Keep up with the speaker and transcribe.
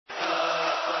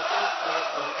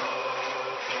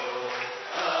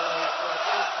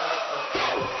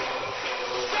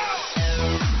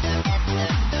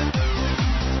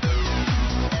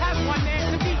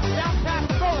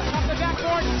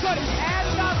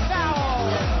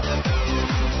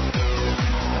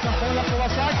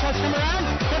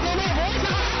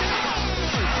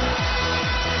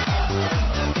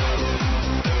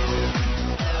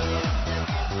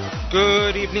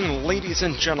evening, ladies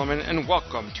and gentlemen, and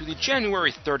welcome to the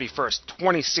January 31st,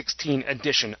 2016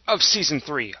 edition of Season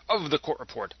 3 of the Court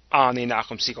Report on the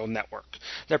Nachum Segal Network,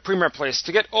 the premier place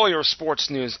to get all your sports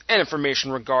news and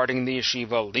information regarding the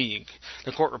Yeshiva League.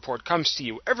 The Court Report comes to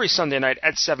you every Sunday night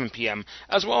at 7 p.m.,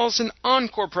 as well as an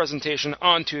encore presentation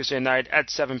on Tuesday night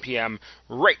at 7 p.m.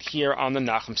 right here on the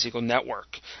Nachum Segal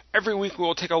Network. Every week we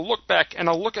will take a look back and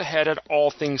a look ahead at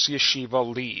all things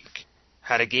Yeshiva League.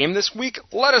 Had a game this week?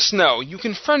 Let us know. You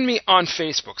can friend me on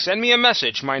Facebook. Send me a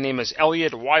message. My name is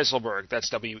Elliot Weiselberg. That's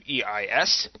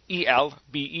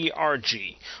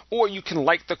Weiselberg. Or you can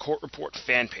like the Court Report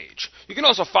fan page. You can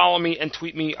also follow me and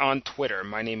tweet me on Twitter.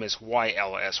 My name is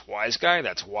YLSWiseGuy.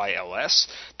 That's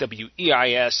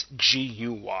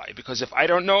YLSWeisguy. Because if I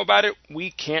don't know about it,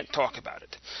 we can't talk about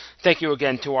it. Thank you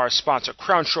again to our sponsor,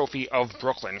 Crown Trophy of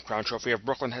Brooklyn. Crown Trophy of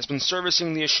Brooklyn has been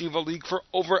servicing the Yeshiva League for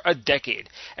over a decade.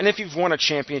 And if you've won a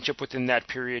championship within that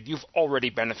period, you've already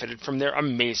benefited from their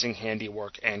amazing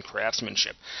handiwork and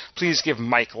craftsmanship. Please give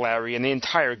Mike, Larry, and the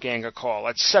entire gang a call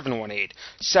at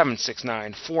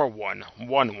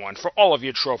 718-769-4111 for all of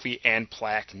your trophy and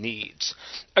plaque needs.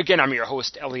 Again, I'm your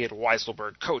host, Elliot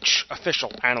Weiselberg, coach,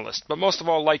 official, analyst, but most of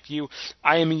all, like you,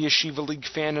 I am a Yeshiva League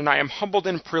fan, and I am humbled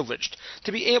and privileged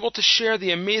to be able to share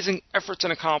the amazing efforts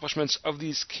and accomplishments of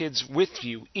these kids with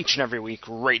you each and every week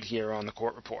right here on the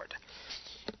Court Report.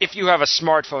 If you have a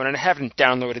smartphone and haven't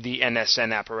downloaded the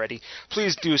NSN app already,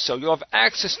 please do so. You'll have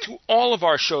access to all of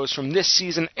our shows from this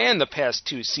season and the past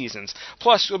 2 seasons.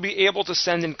 Plus, you'll be able to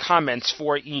send in comments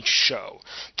for each show.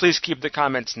 Please keep the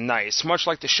comments nice. Much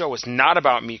like the show is not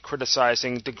about me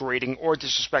criticizing, degrading, or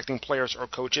disrespecting players or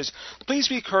coaches, please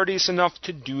be courteous enough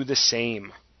to do the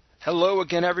same. Hello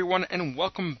again, everyone, and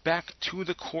welcome back to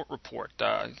the Court Report.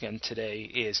 Again, today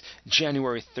is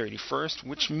January 31st,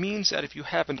 which means that if you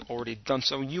haven't already done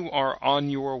so, you are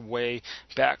on your way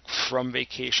back from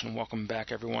vacation. Welcome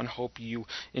back, everyone. Hope you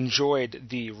enjoyed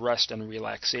the rest and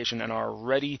relaxation and are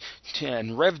ready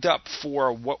and revved up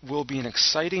for what will be an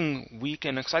exciting week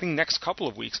and exciting next couple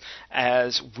of weeks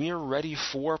as we're ready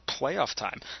for playoff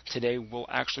time. Today, we'll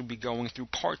actually be going through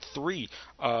part 3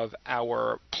 of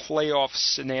our playoff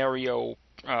scenario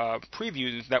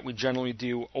preview that we generally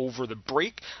do over the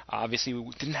break. Obviously,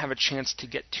 we didn't have a chance to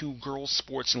get to girls'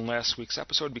 sports in last week's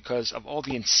episode because of all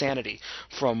the insanity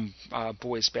from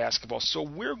boys basketball. So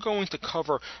we're going to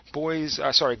cover girls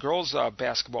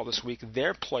basketball this week,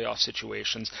 their playoff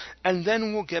situations, and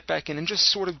then we'll get back in and just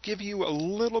sort of give you a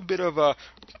little bit of a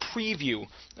preview,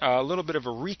 a little bit of a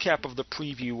recap of the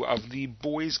preview of the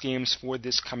boys' games for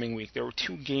this coming week. There were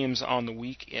 2 games on the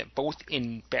week, both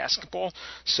in basketball,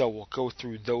 so we'll go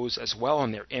through those as well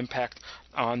and their impact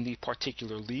on the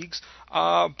particular leagues.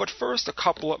 But first, a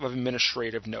couple of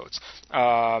administrative notes.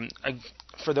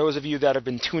 For those of you that have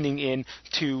been tuning in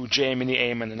to JM and the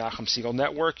AM and the Nachum Segal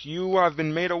Network, you have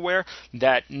been made aware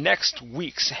that next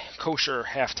week's Kosher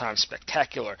Halftime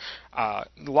Spectacular,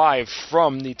 live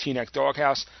from the Teaneck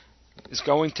Doghouse, is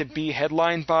going to be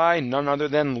headlined by none other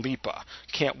than Lipa.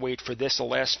 Can't wait for this. The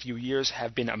last few years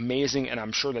have been amazing, and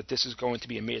I'm sure that this is going to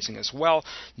be amazing as well.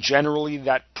 Generally,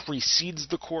 that precedes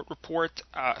the Court Report.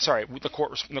 The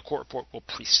Court Report will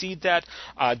precede that.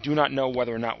 Do not know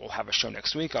whether or not we'll have a show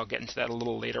next week. I'll get into that a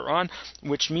little later on,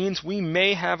 which means we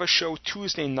may have a show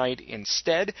Tuesday night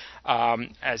instead.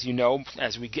 As you know,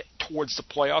 as we get towards the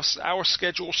playoffs, our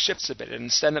schedule shifts a bit, and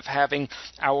instead of having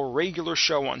our regular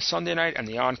show on Sunday night and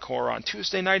the encore on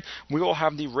Tuesday night, we will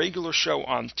have the regular show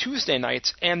on Tuesday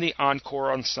nights and the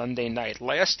encore on Sunday night.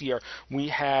 Last year, we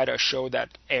had a show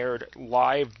that aired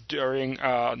live during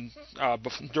the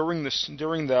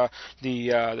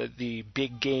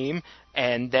big game,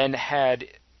 and then had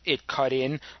it cut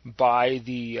in by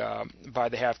the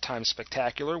halftime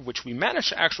spectacular, which we managed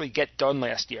to actually get done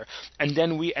last year. And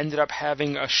then we ended up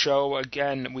having a show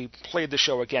again. We played the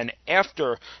show again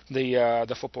after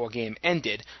the football game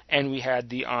ended, and we had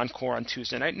the encore on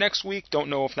Tuesday night. Next week, don't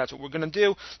know if that's what we're going to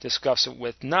do. Discuss it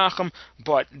with Nachum,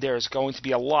 but there's going to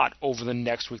be a lot over the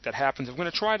next week that happens. I'm going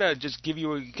to try to just give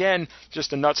you again just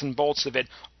the nuts and bolts of it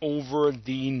over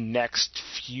the next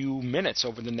few minutes,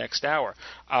 over the next hour.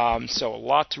 So a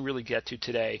lot to really get to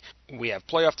today. We have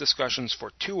playoff discussions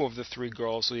for 2 of the 3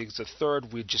 girls' leagues. The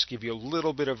third, we just give you a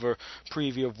little bit of a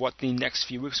preview of what the next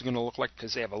few weeks are going to look like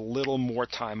because they have a little more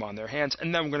time on their hands.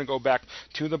 And then we're going to go back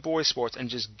to the boys' sports and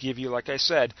just give you, like I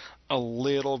said, a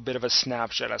little bit of a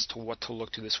snapshot as to what to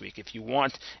look to this week. If you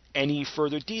want any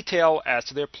further detail as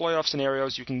to their playoff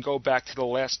scenarios, you can go back to the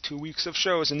last 2 weeks of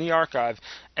shows in the archive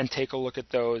and take a look at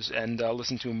those and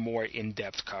listen to more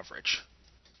in-depth coverage.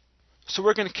 So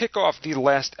we're going to kick off the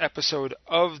last episode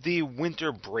of the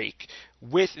winter break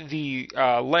with the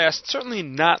last, certainly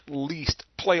not least,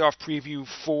 playoff preview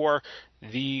for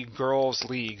the girls'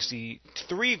 leagues. The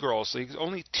 3 girls' leagues,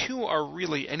 only 2 are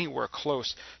really anywhere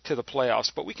close to the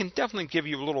playoffs, but we can definitely give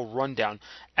you a little rundown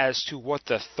as to what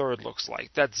the third looks like.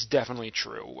 That's definitely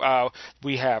true.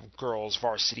 We have girls'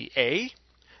 varsity A.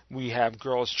 We have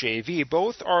girls JV,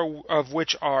 both of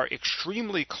which are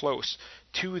extremely close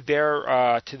to their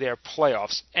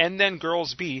playoffs, and then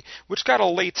girls B, which got a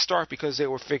late start because they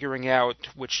were figuring out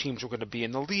which teams were going to be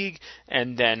in the league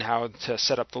and then how to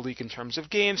set up the league in terms of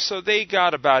games. So they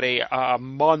got about a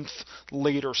month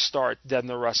later start than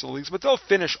the rest of the leagues, but they'll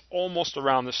finish almost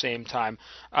around the same time.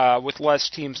 With less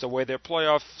teams, the way their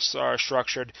playoffs are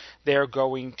structured, they're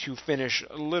going to finish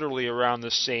literally around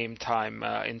the same time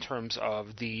in terms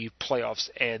of the playoffs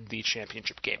and the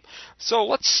championship game. So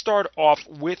let's start off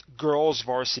with girls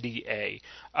varsity A.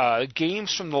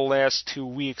 Games from the last 2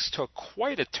 weeks took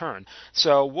quite a turn,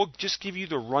 so we'll just give you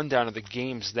the rundown of the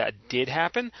games that did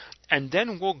happen, and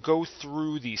then we'll go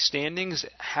through the standings,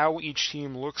 how each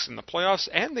team looks in the playoffs,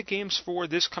 and the games for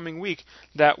this coming week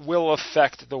that will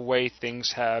affect the way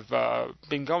things have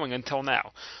been going until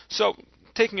now. So,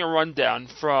 taking a rundown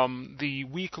from the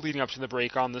week leading up to the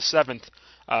break on the 7th,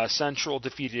 Central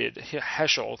defeated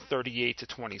Heschel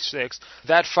 38-26.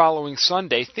 That following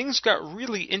Sunday, things got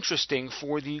really interesting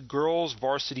for the girls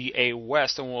varsity A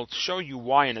West, and we'll show you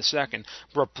why in a second.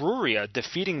 But Bruria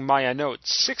defeating Mayanot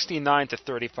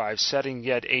 69-35, setting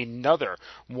yet another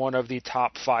one of the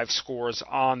top 5 scores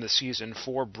on the season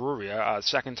for Bruria.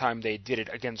 Second time they did it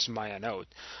against Mayanot.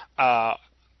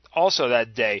 Also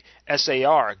that day,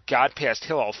 SAR got past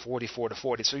Hillel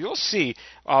 44-40. So you'll see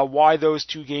why those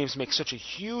 2 games make such a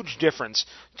huge difference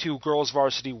to girls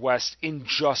varsity West in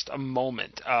just a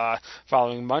moment.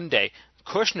 Following Monday,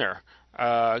 Kushner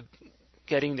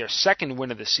getting their second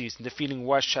win of the season, defeating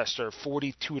Westchester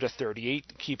 42-38,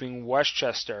 keeping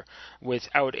Westchester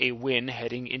without a win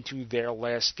heading into their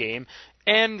last game.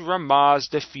 And Ramaz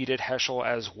defeated Heschel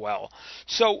as well.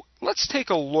 So let's take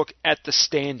a look at the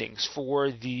standings for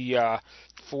the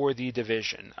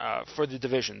division, for the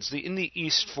divisions. In the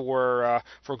East for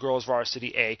girls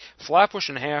varsity A, Flatbush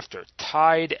and Hafter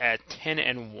tied at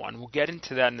 10-1. We'll get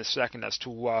into that in a second as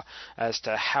to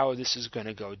how this is going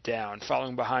to go down.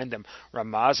 Following behind them,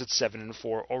 Ramaz at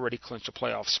 7-4 already clinched a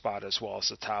playoff spot as well as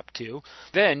the top 2.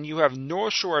 Then you have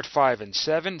North Shore at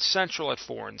 5-7, Central at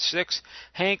 4-6,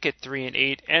 Hank at 3-8,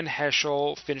 and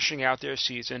Heschel finishing out their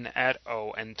season at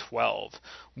 0-12.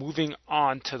 Moving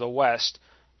on to the West,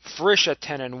 Frisch at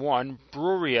 10-1,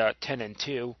 Bruria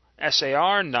 10-2,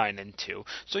 SAR 9-2.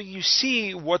 So you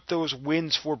see what those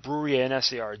wins for Bruria and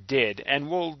SAR did, and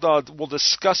we'll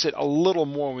discuss it a little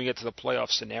more when we get to the playoff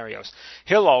scenarios.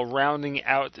 Hillel rounding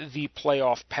out the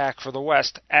playoff pack for the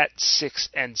West at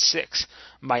 6-6.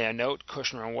 Mayanot,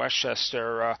 Kushner, and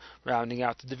Westchester rounding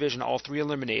out the division. All 3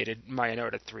 eliminated.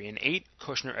 Mayanot at 3-8,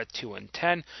 Kushner at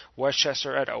 2-10,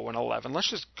 Westchester at 0-11.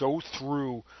 Let's just go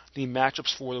through the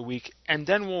matchups for the week, and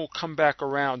then we'll come back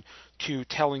around to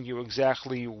telling you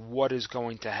exactly what is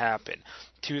going to happen.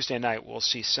 Tuesday night, we'll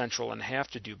see Central and Have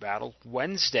to do battle.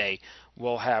 Wednesday,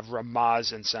 we'll have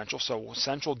Ramaz and Central, so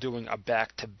Central doing a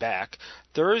back-to-back.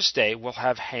 Thursday, we'll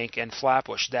have Hank and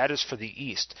Flatbush. That is for the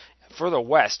East. For the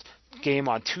West, game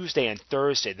on Tuesday and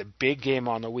Thursday, the big game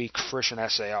on the week, Frisch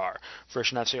and SAR.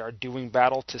 Frisch and SAR doing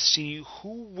battle to see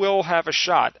who will have a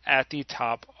shot at the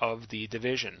top of the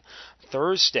division.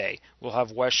 Thursday, we'll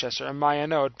have Westchester and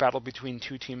Mayanot battle between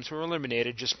 2 teams who are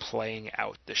eliminated, just playing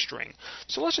out the string.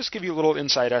 So let's just give you a little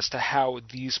insight as to how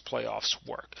these playoffs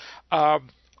work.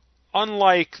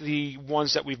 Unlike the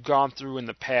ones that we've gone through in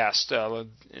the past,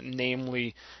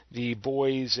 namely the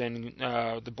boys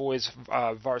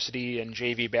varsity and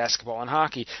JV basketball and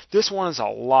hockey, this one is a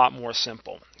lot more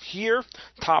simple. Here,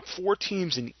 top 4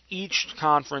 teams in each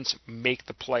conference make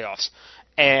the playoffs,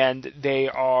 and they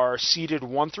are seeded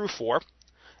 1 through 4.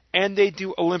 And they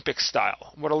do Olympic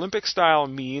style. What Olympic style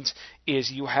means is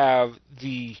you have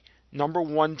the number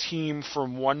 1 team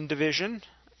from one division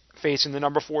facing the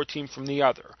number 4 team from the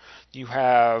other. You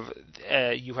have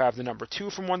the number 2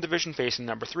 from one division facing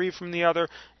number 3 from the other,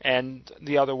 and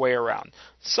the other way around.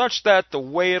 Such that the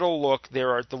way it'll look,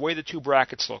 the way the 2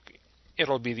 brackets look,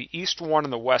 it'll be the East 1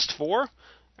 and the West 4,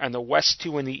 and the West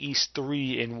 2 and the East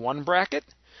 3 in one bracket,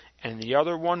 and the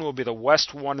other one will be the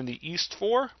West 1 and the East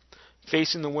 4,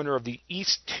 facing the winner of the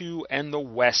East 2 and the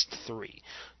West 3.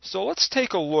 So let's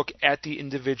take a look at the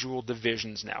individual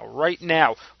divisions now. Right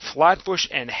now, Flatbush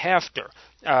and Hafter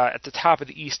at the top of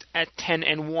the East at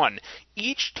 10-1,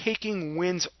 each taking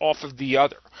wins off of the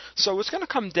other. So it's going to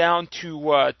come down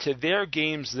to their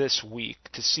games this week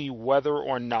to see whether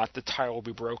or not the tie will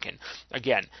be broken.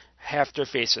 Again, Hafter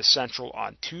faces Central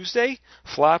on Tuesday.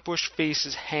 Flatbush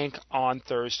faces Hank on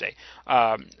Thursday.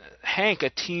 Hank, a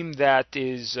team that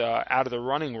is out of the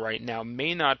running right now,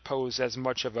 may not pose as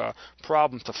much of a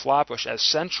problem to Flatbush as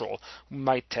Central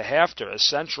might to Hafter, as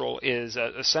Central is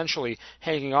essentially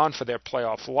hanging on for their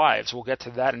playoff lives. We'll get to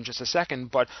that in just a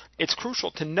second, but it's crucial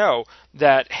to know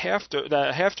that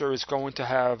Hafter is going to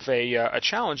have a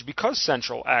challenge because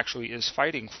Central actually is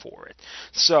fighting for it.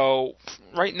 So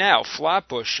right now,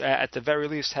 Flatbush at the very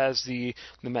least has the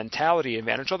mentality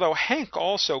advantage, although Hank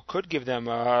also could give them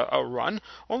a run,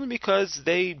 only because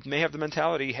they may have the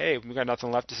mentality, hey, we've got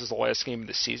nothing left, this is the last game of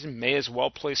the season, may as well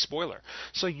play spoiler.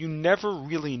 So you never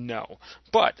really know.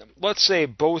 But let's say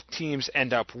both teams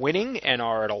end up winning and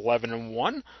are at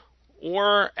 11-1,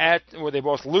 or they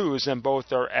both lose and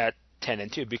both are at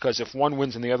 10-2, because if one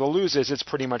wins and the other loses, it's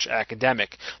pretty much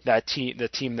academic. The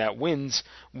team that wins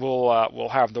will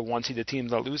have the 1 seed. The team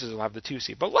that loses will have the 2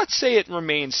 seed. But let's say it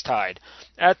remains tied.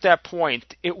 At that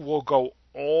point, it will go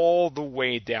all the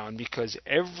way down, because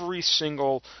every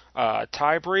single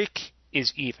tie break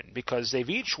is even, because they've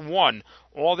each won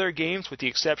all their games with the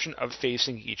exception of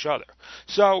facing each other.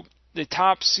 So the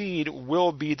top seed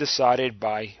will be decided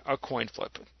by a coin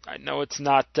flip. I know it's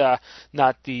not the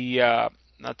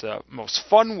most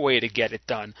fun way to get it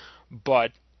done,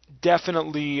 but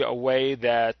definitely a way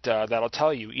that'll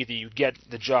tell you either you get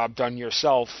the job done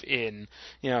yourself in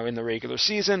the regular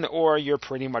season, or you're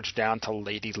pretty much down to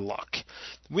lady luck.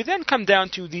 We then come down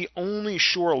to the only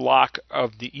sure lock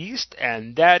of the East,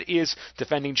 and that is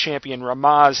defending champion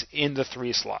Ramaz in the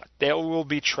 3 slot. They will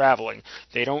be traveling.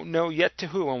 They don't know yet to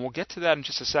who, and we'll get to that in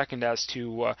just a second as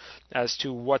to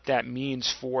what that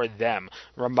means for them.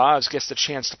 Ramaz gets the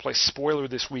chance to play spoiler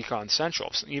this week on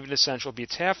Central. Even if Central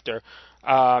beats Hafter,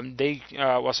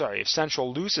 if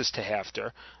Central loses to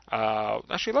Hafter,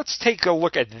 actually, let's take a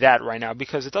look at that right now,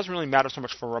 because it doesn't really matter so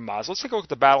much for Ramaz. Let's take a look at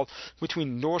the battle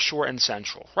between North Shore and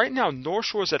Central. Right now, North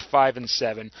Shore is at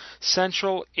 5-7.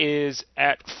 Central is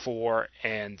at 4-6.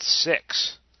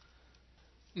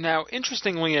 Now,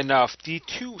 interestingly enough, the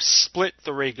two split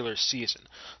the regular season.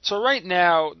 So right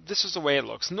now, this is the way it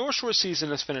looks. North Shore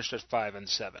season is finished at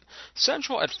 5-7.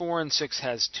 Central at 4-6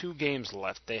 has 2 games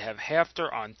left. They have Hafter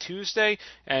on Tuesday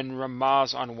and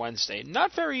Ramaz on Wednesday.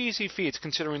 Not very easy feats,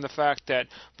 considering the fact that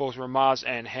both Ramaz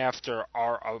and Hafter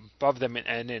are above them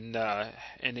and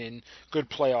in good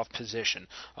playoff position.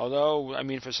 Although, I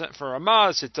mean, for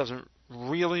Ramaz, it doesn't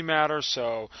really matter,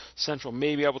 so Central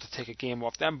may be able to take a game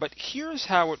off them, but here's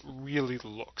how it really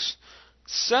looks.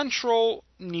 Central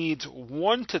needs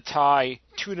 1 to tie,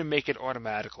 2 to make it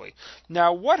automatically.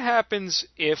 Now, what happens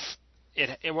if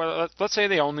let's say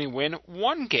they only win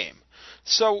 1 game?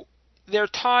 So they're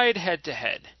tied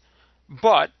head-to-head,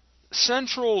 but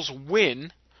Central's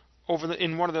win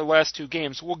in one of their last 2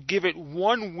 games will give it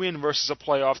 1 win versus a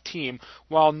playoff team,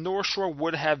 while North Shore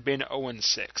would have been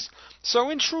 0-6. So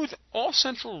in truth, all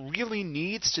Central really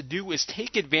needs to do is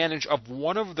take advantage of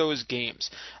one of those games.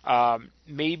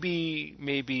 Maybe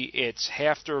it's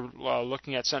Hafter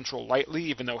looking at Central lightly,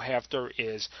 even though Hafter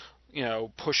is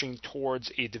pushing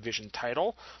towards a division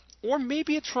title. Or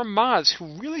maybe it's Ramaz,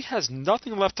 who really has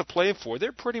nothing left to play for.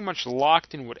 They're pretty much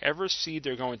locked in whatever seed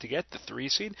they're going to get, the 3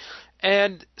 seed.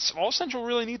 And all Central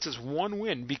really needs is 1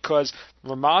 win, because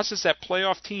Ramaz is that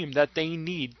playoff team that they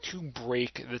need to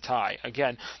break the tie.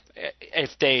 Again,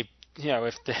 it's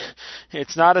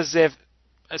not as if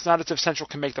Central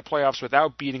can make the playoffs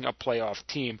without beating a playoff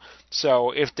team. So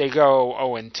if they go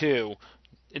 0-2,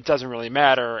 it doesn't really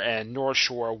matter, and North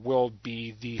Shore will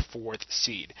be the 4th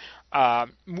seed.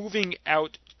 Moving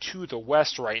out to the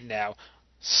West right now,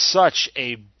 such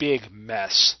a big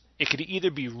mess. It could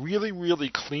either be really, really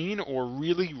clean or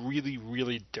really, really,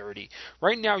 really dirty.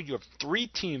 Right now, you have 3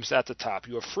 teams at the top.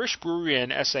 You have Frisch, Brewery,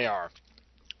 and SAR.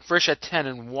 Frisch at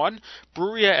 10-1,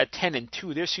 Brewery at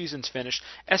 10-2. Their season's finished.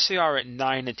 SAR at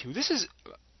 9-2. This is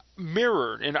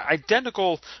mirrored, an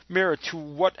identical mirror to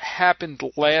what happened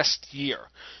last year.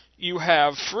 You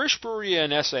have Frisch, Brewery,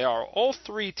 and SAR, all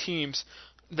 3 teams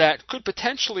that could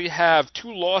potentially have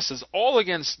 2 losses all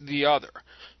against the other.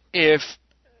 And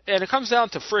it comes down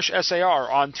to Frisch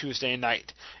SAR on Tuesday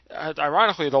night.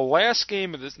 Ironically, the last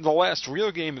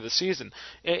real game of the season,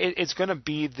 it's going to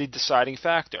be the deciding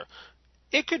factor.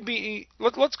 It could be.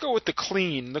 Let's go with the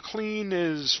clean. The clean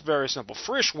is very simple.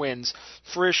 Frisch wins.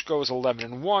 Frisch goes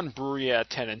 11-1. Brewery at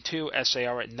 10-2.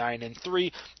 SAR at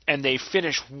 9-3, and they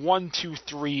finish 1, 2,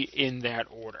 3 in that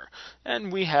order.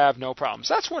 And we have no problems.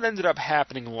 That's what ended up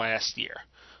happening last year.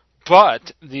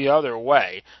 But the other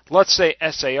way, let's say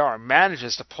SAR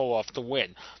manages to pull off the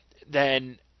win,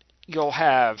 then you'll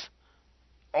have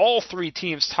all three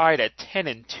teams tied at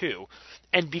 10-2.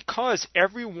 And because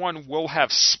everyone will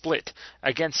have split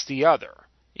against the other,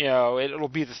 it'll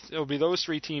be those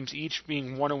three teams each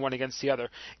being 1-1 against the other.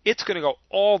 It's going to go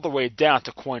all the way down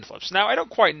to coin flips. Now I don't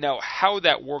quite know how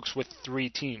that works with three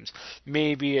teams.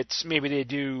 Maybe they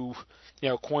do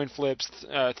coin flips,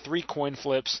 3 coin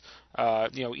flips,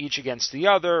 each against the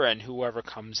other, and whoever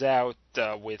comes out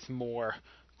with more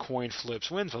coin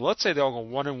flips wins. But let's say they all go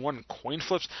 1-1 coin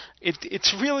flips.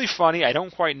 It's really funny. I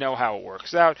don't quite know how it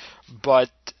works out, but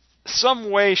some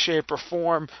way, shape, or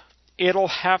form, it'll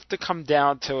have to come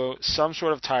down to some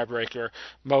sort of tiebreaker,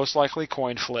 most likely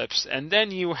coin flips, and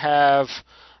then you have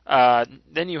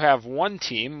one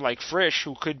team like Frisch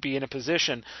who could be in a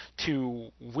position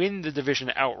to win the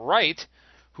division outright,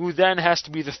 who then has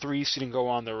to be the 3 seed and go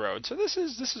on the road. So this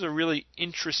is a really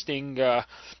interesting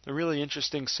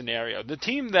scenario. The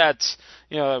team that's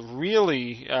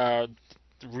really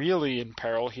in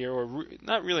peril here, or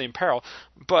not really in peril,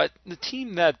 but the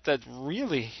team that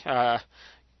really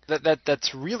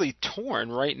that's really torn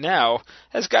right now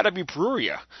has got to be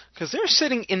Brewery, because they're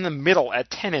sitting in the middle at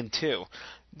 10-2.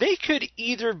 They could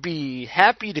either be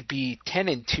happy to be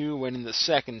 10-2 and in the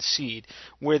 2nd seed,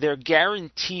 where they're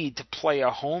guaranteed to play a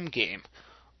home game.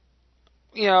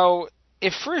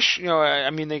 If Frisch,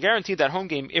 they guaranteed that home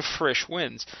game if Frisch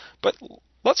wins. But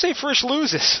let's say Frisch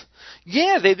loses.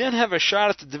 Yeah, they then have a shot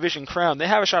at the division crown. They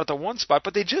have a shot at the 1 spot,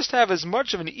 but they just have as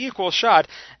much of an equal shot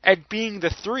at being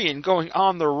the 3 and going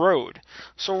on the road.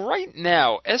 So right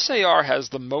now, SAR has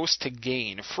the most to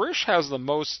gain. Frisch has the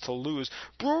most to lose.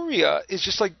 Brewery is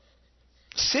just like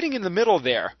sitting in the middle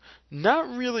there,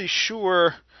 not really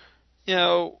sure,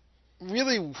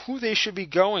 really who they should be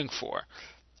going for.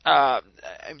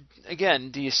 Again,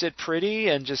 do you sit pretty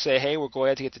and just say, hey, we're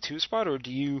glad to get the 2 spot, or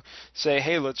do you say,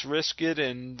 hey, let's risk it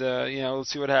and, let's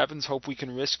see what happens, hope we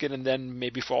can risk it and then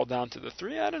maybe fall down to the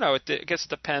 3? I don't know. I guess it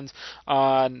depends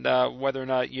on whether or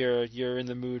not you're in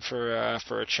the mood for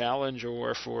a challenge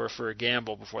or for a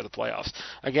gamble before the playoffs.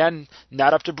 Again,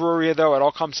 not up to Brewery, though. It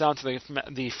all comes down to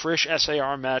the Frisch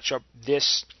SAR matchup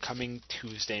this coming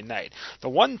Tuesday night. The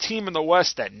one team in the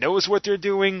West that knows what they're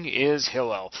doing is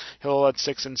Hillel. Hillel at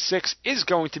 6-6 is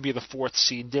going to be the 4th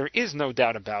seed. There is no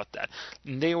doubt about that.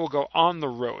 And they will go on the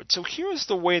road. So here's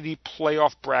the way the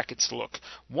playoff brackets look.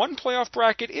 One playoff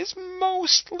bracket is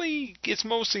mostly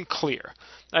clear.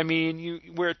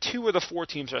 Where 2 of the 4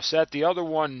 teams are set, the other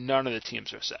one, none of the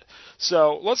teams are set.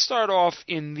 So let's start off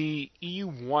in the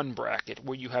E1 bracket,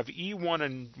 where you have E1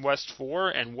 and West 4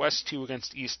 and West 2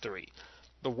 against East 3.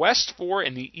 The West 4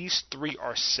 and the East 3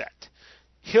 are set.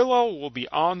 Hillel will be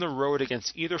on the road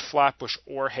against either Flatbush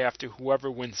or Hafter,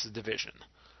 whoever wins the division.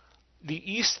 The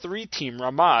East 3 team,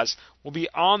 Ramaz, will be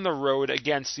on the road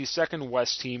against the 2nd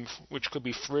West team, which could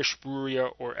be Frisch, Brewery,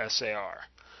 or SAR.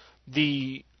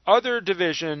 The other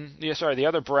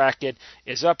bracket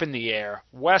is up in the air.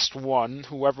 West 1,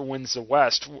 whoever wins the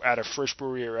West out of Frisch,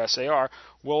 Brewery, or SAR,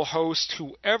 will host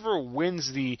whoever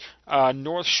wins the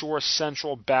North Shore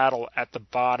Central battle at the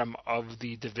bottom of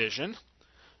the division.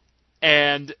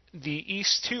 And the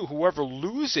East 2, whoever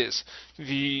loses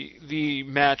the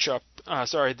matchup, not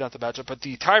the matchup, but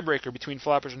the tiebreaker between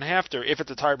Flatbush and Hafter, if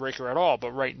it's a tiebreaker at all, but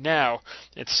right now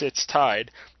it sits tied,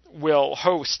 will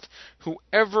host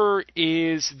whoever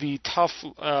is the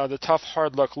tough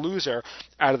hard luck loser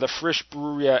out of the Frisch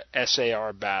Brewery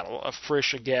SAR battle.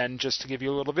 Frisch, again, just to give you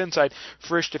a little bit of insight,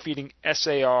 Frisch defeating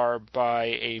SAR by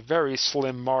a very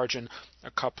slim margin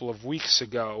a couple of weeks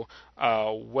ago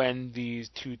when these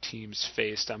 2 teams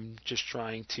faced. I'm just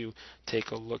trying to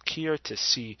take a look here to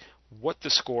see what the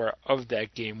score of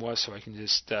that game was, so I can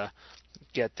just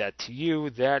get that to you.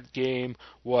 That game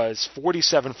was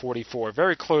 47-44,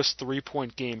 very close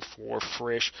 3-point game for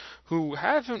Frisch, who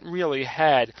haven't really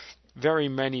had very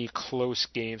many close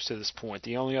games to this point.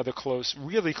 The only other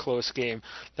really close game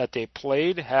that they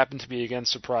played happened to be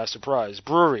against, surprise,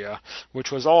 Brewery,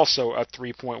 which was also a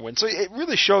 3-point win. So it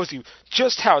really shows you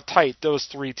just how tight those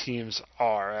 3 teams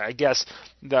are. I guess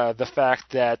the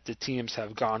fact that the teams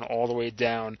have gone all the way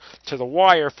down to the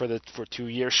wire for 2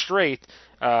 years straight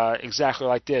exactly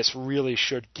like this really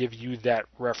should give you that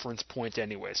reference point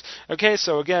anyways. Okay,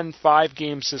 so again, 5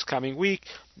 games this coming week.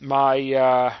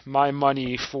 My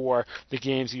money for the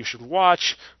games you should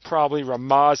watch, probably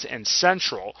Ramaz and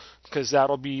Central, because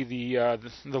that'll be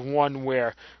the one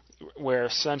where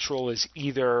Central is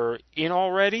either in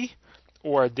already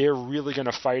or they're really going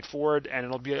to fight for it, and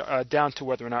it'll be down to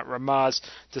whether or not Ramaz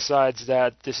decides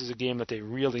that this is a game that they're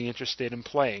really interested in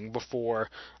playing before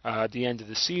the end of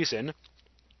the season,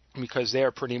 because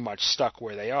they're pretty much stuck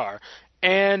where they are.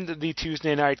 And the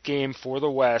Tuesday night game for the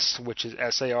West, which is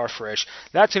SAR Frisch,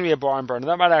 that's going to be a barn burner.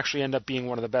 That might actually end up being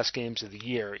one of the best games of the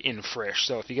year in Frisch.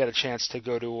 So if you get a chance to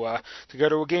go to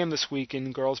a game this week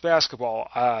in girls basketball,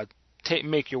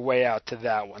 make your way out to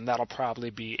that one. That'll probably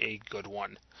be a good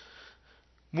one.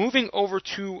 Moving over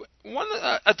to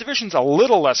a division's a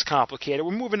little less complicated.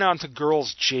 We're moving on to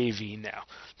girls JV now.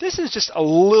 This is just a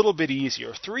little bit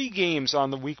easier. 3 games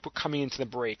on the week coming into the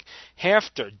break.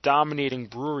 Hafter dominating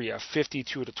Brewery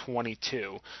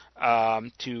 52-22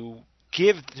 to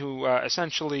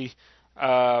essentially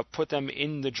put them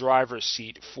in the driver's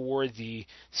seat for the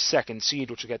second seed,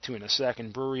 which we'll get to in a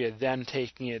second. Brewery then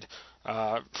taking it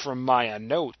from Maya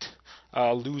Note,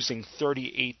 losing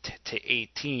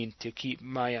 38-18 to keep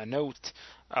Maya Note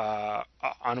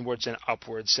onwards and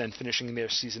upwards and finishing their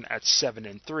season at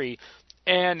 7-3.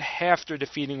 And Hafter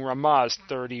defeating Ramaz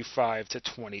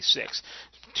 35-26.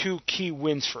 2 key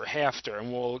wins for Hafter,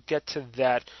 and we'll get to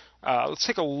that. Let's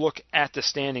take a look at the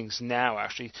standings now,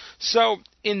 actually. So,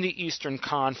 in the Eastern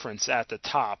Conference at the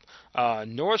top,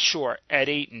 North Shore at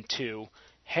 8-2,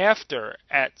 Hafter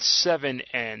at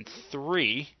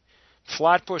 7-3,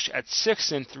 Flatbush at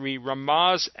 6-3,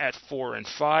 Ramaz at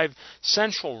 4-5,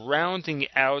 Central rounding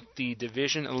out the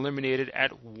division, eliminated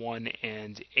at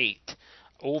 1-8.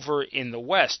 Over in the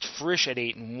West, Frisch at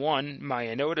 8-1,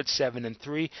 Mayanot at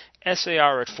 7-3,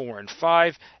 SAR at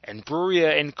 4-5, and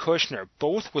Brewery and Kushner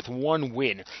both with 1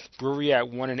 win. Brewery at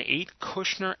 1-8,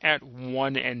 Kushner at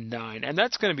 1-9, and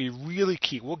that's going to be really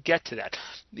key. We'll get to that.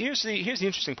 Here's the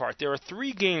interesting part. There are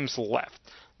 3 games left.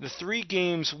 The 3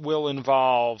 games will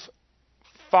involve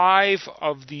 5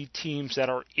 of the teams that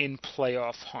are in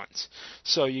playoff hunts.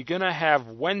 So you're going to have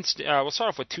Wednesday, we'll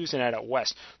start off with Tuesday night at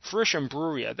West, Frisch and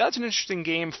Brewery. That's an interesting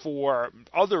game for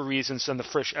other reasons than the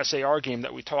Frisch SAR game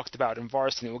that we talked about in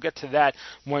varsity. We'll get to that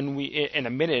in a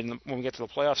minute when we get to the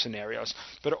playoff scenarios.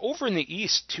 But over in the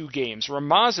East, 2 games,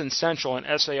 Ramaz and Central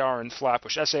and SAR and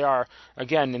Flatbush. SAR,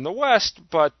 again, in the West,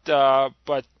 but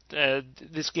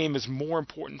this game is more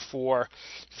important for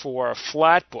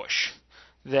Flatbush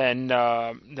than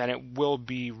it will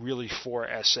be really for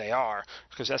SAR,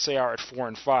 because SAR at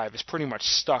 4-5 is pretty much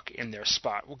stuck in their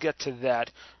spot. We'll get to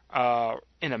that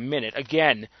in a minute.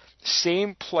 Again,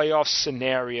 same playoff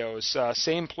scenarios,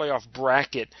 same playoff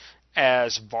bracket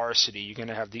as varsity. You're going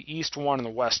to have the East 1 and the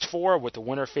West 4, with the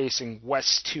winner facing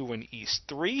West 2 and East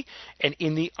 3. And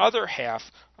in the other half,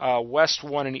 West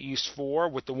 1 and East 4,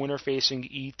 with the winner facing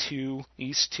E2,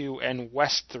 East 2, and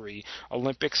West 3,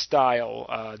 Olympic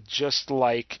style, just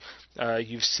like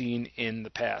you've seen in the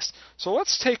past. So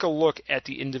let's take a look at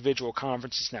the individual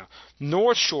conferences now.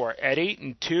 North Shore at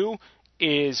 8-2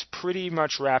 is pretty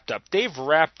much wrapped up. They've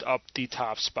wrapped up the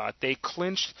top spot. They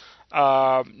clinched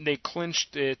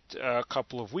it a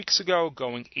couple of weeks ago,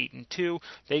 going 8-2.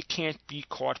 They can't be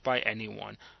caught by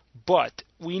anyone. But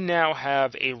we now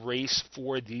have a race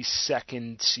for the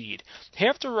second seed.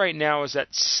 Hafter right now is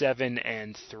at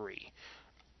 7-3.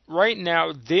 Right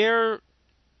now they're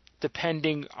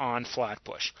depending on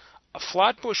Flatbush. A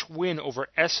Flatbush win over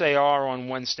SAR on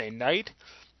Wednesday night,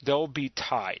 they'll be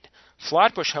tied.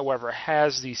 Flatbush, however,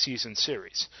 has the season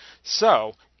series.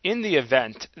 So, in the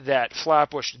event that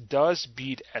Flatbush does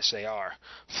beat SAR,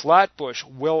 Flatbush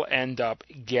will end up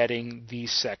getting the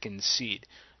second seed,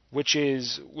 which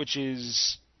is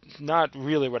not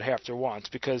really what Hafter wants,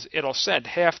 because it'll send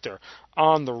Hafter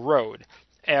on the road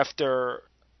after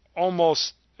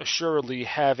almost assuredly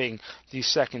having the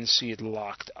second seed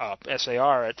locked up.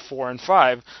 SAR at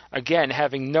 4-5, again,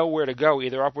 having nowhere to go,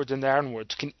 either upwards and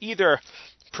downwards, can either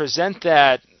present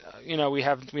that,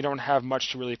 we don't have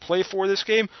much to really play for this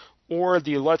game, or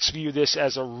let's view this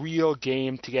as a real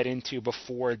game to get into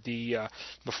before the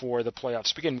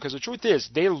playoffs begin. Because the truth is,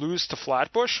 they lose to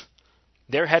Flatbush,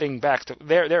 they're heading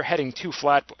to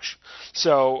Flatbush.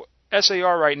 So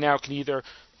SAR right now can either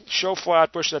show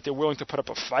Flatbush that they're willing to put up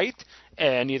a fight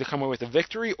and either come away with a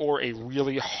victory or a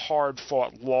really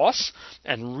hard-fought loss,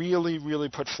 and really, really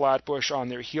put Flatbush on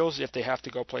their heels if they have to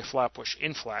go play Flatbush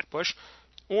in Flatbush,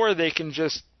 or they can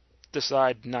just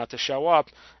decide not to show up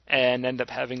and end up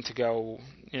having to go,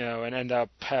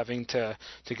 to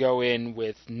go in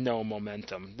with no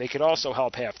momentum. They could also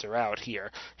help Hafter out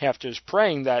here. Hafter's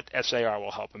praying that SAR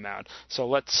will help him out. So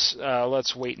let's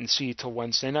wait and see till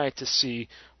Wednesday night to see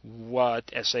what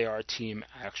SAR team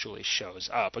actually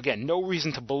shows up. Again, no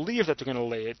reason to believe that they're going to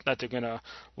lay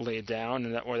it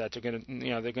down, or that they're going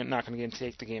to, they're not going to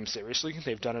take the game seriously.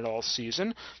 They've done it all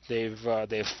season. They've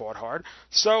fought hard.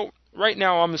 So right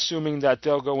now, I'm assuming that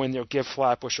they'll go in there, give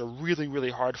Flatbush a really,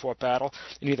 really hard-fought battle,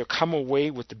 and either come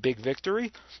away with the big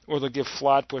victory, or they'll give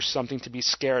Flatbush something to be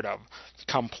scared of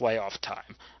come playoff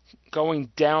time.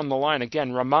 Going down the line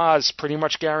again, Ramaz pretty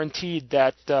much guaranteed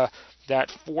that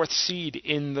fourth seed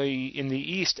in the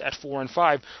East at 4 and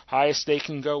 5. Highest they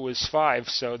can go is 5,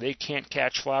 so they can't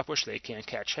catch Flatbush. They can't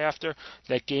catch Hafter.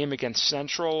 That game against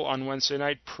Central on Wednesday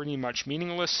night, pretty much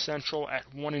meaningless. Central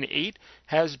at 1 and 8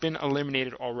 has been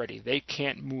eliminated already. They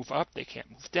can't move up. They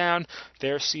can't move down.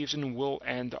 Their season will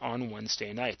end on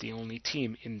Wednesday night. The only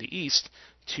team in the East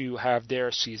to have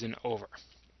their season over.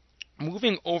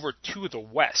 Moving over to the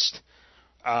West,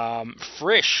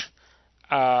 Frisch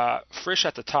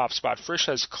at the top spot. Frisch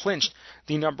has clinched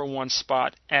the number 1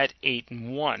 spot at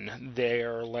 8-1.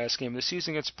 Their last game of the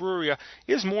season against Breweria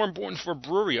is more important for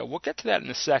Breweria. We'll get to that in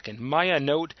a second. Maya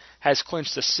Note has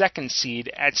clinched the 2nd seed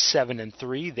at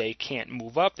 7-3. They can't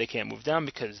move up. They can't move down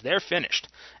because they're finished.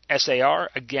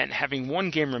 SAR, again, having 1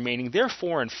 game remaining, they're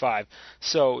 4 and 5.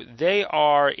 So they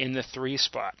are in the 3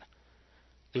 spot.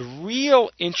 The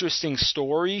real interesting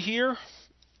story here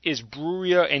is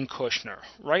Breweria and Kushner.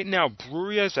 Right now,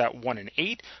 Breweria is at 1 and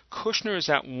 8. Kushner is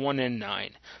at 1 and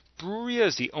 9. Breweria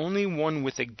is the only one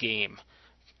with a game.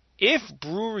 If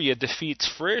Breweria defeats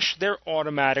Frisch, they're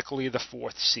automatically the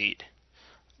 4th seed.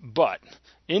 But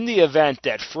in the event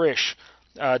that Frisch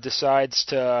decides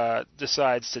to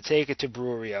take it to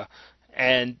Breweria,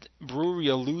 and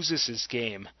Breweria loses his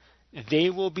game, they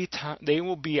will be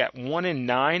at 1 and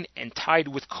 9 and tied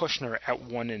with Kushner at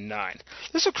 1 and 9.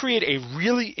 This will create a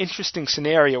really interesting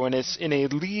scenario, and it's in a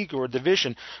league or a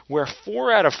division where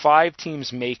 4 out of 5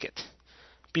 teams make it,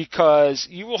 because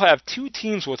you will have 2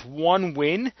 teams with 1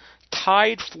 win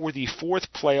tied for the 4th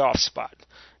playoff spot.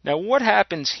 Now, what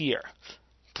happens here?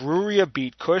 Breweria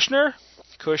beat Kushner.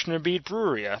 Kushner beat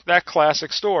Breweria. That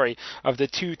classic story of the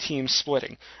 2 teams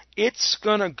splitting. It's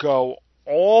going to go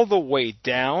all the way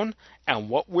down, and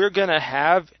what we're going to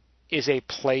have is a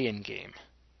play-in game.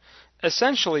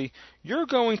 Essentially, you're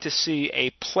going to see a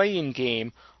play-in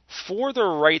game for the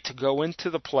right to go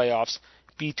into the playoffs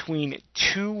between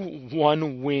 2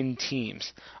 one-win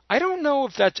teams. I don't know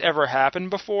if that's ever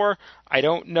happened before. I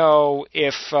don't know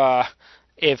if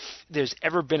there's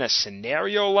ever been a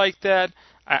scenario like that.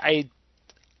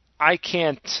 I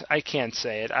can't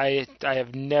say it. I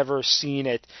have never seen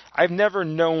it. I've never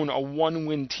known a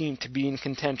 1-win team to be in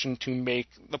contention to make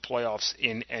the playoffs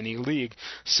in any league.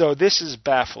 So this is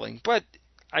baffling. But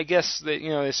I guess that,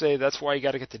 they say that's why you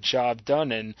got to get the job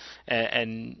done,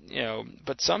 and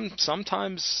but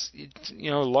sometimes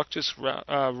luck just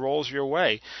rolls your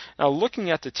way. Now,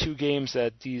 looking at the 2 games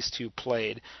that these 2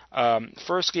 played,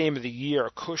 first game of the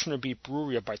year, Kushner beat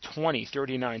Breweria by 20,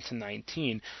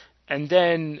 39-19, and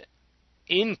then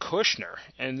in Kushner,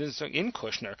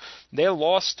 they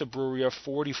lost to Breweria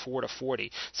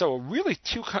 44-40. So really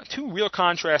two real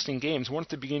contrasting games. One at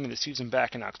the beginning of the season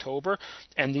back in October,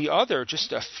 and the other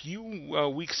just a few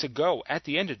weeks ago at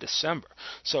the end of December.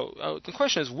 So the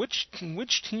question is, which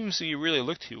teams do you really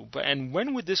look to? And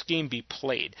when would this game be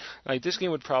played? Like, this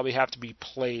game would probably have to be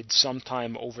played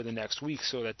sometime over the next week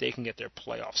so that they can get their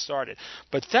playoffs started.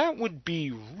 But that would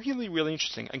be really, really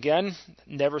interesting. Again,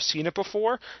 never seen it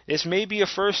before. This may be a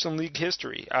first in league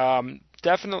history. Not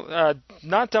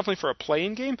definitely for a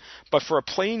play-in game, but for a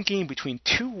play-in game between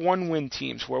 2 one-win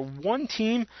teams, where one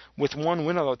team with 1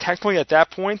 win, although technically at that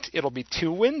point it'll be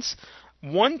 2 wins,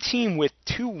 one team with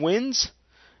 2 wins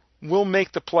will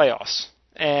make the playoffs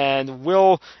and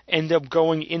will end up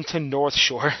going into North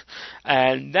Shore,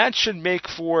 and that should make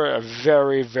for a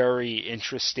very, very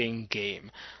interesting game.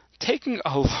 Taking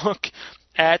a look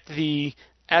at the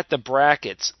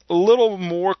brackets, a little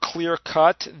more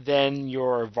clear-cut than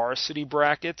your varsity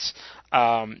brackets.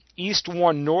 East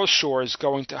 1 North Shore is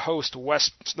going to host the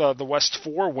West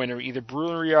 4 winner, either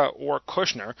Breweria or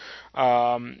Kushner.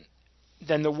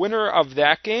 Then the winner of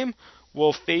that game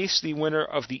will face the winner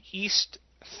of the East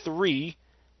 3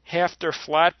 Hafter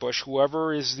Flatbush,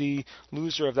 whoever is the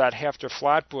loser of that Hafter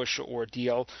Flatbush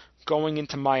ordeal, going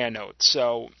into Maya Note.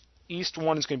 So East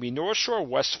 1 is going to be North Shore.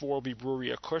 West 4 will be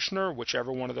Brewery Acushnet,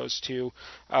 whichever one of those two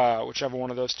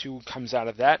comes out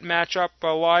of that matchup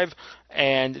alive.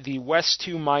 And the West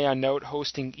 2 Maya Note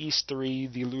hosting East 3,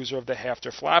 the loser of the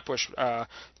Hafter Flatbush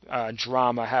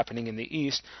drama happening in the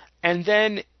East. And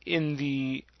then in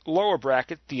the lower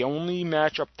bracket, the only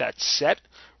matchup that's set,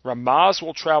 Ramaz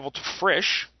will travel to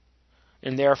Frisch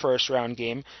in their first round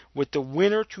game, with the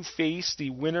winner to face the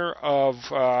winner of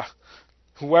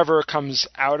whoever comes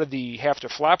out of the Hafter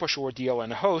Flatbush ordeal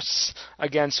and hosts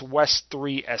against West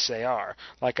 3 SAR.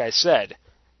 Like I said,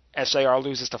 SAR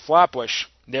loses to Flatbush,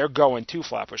 they're going to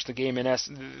Flatbush. The game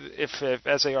if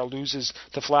SAR loses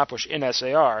to Flatbush in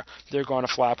SAR, they're going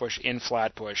to Flatbush in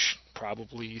Flatbush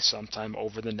probably sometime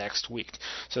over the next week.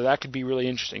 So that could be really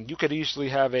interesting. You could easily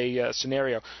have a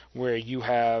scenario where you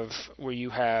have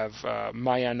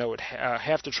Maya Note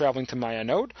Hafter traveling to Maya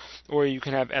Note, or you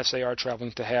can have SAR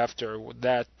traveling to Hafter.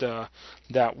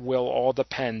 That will all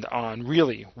depend on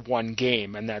really one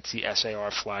game, and that's the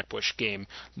SAR Flatbush game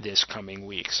this coming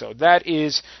week. So that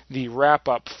is the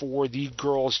wrap-up for the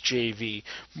girls JV.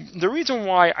 The reason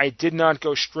why I did not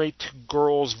go straight to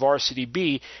girls Varsity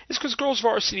B is because girls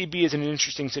Varsity B is an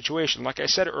interesting situation. Like I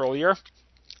said earlier,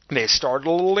 they started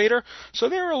a little later, so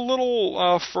they're a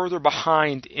little further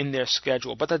behind in their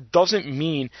schedule. But that doesn't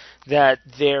mean that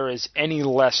there is any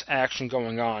less action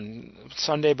going on.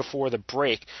 Sunday before the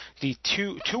break, the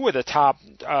two of the top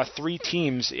 3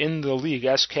 teams in the league,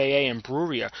 SKA and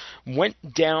Brewery, went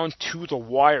down to the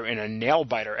wire in a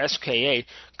nail-biter. SKA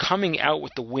coming out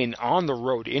with the win on the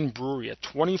road in Brewery,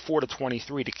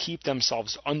 24-23, to keep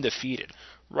themselves undefeated.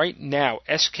 Right now,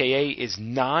 SKA is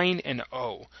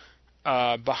 9-0.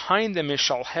 Behind them is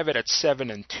Shalhevet at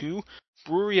 7-2,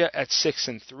 Brewery at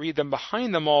 6-3. Then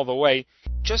behind them all the way,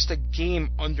 just a game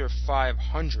under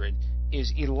 500,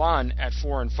 is Elan at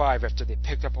 4-5 after they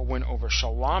picked up a win over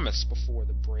Shalamis before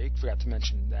the break. Forgot to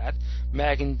mention that.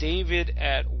 Magen David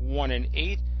at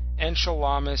 1-8, and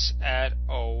Shalamis at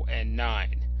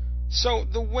 0-9. So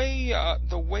the way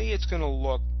it's going to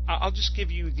look, I'll just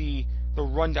give you the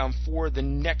rundown for the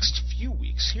next few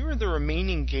weeks. Here are the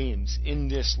remaining games in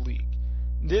this league.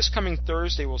 This coming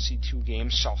Thursday, we'll see 2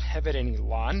 games, Shalhevet and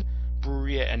Elan,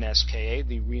 Brewery and SKA,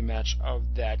 the rematch of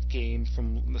that game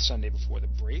from the Sunday before the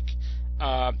break.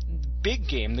 Big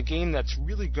game, the game that's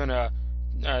really going to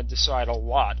decide a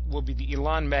lot, will be the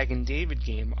Elan Magen David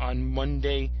game on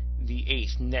Monday the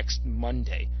 8th, next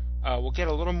Monday. We'll get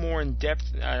a little more in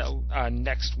depth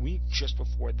next week, just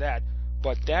before that,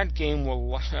 but that game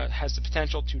has the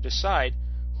potential to decide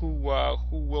who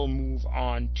will move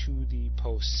on to the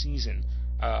postseason.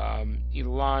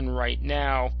 Elan right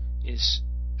now is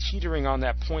teetering on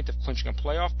that point of clinching a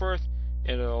playoff berth.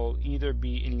 It'll either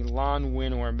be an Elan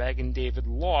win or a Magen David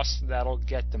loss that'll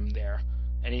get them there.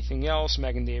 Anything else,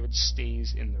 Magen David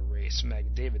stays in the race.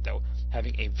 Magen David, though,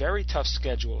 having a very tough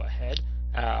schedule ahead.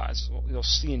 As you'll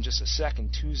see in just a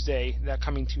second,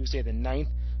 coming Tuesday the 9th,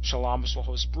 Shalamis will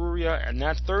host Brewery, and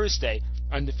that Thursday,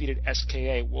 undefeated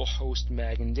SKA will host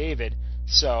Magen David.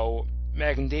 So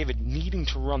Magen David needing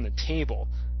to run the table,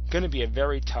 going to be a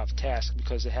very tough task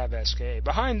because they have SKA.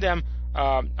 Behind them,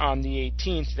 on the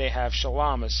 18th, they have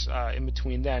Shalamis. In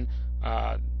between then,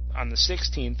 on the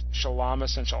 16th,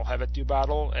 Shalamis and Shalhevet do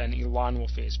battle, and Elan will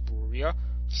face Brewery.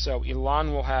 So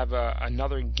Elan will have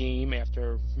another game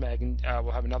after Magen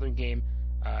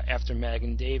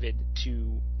David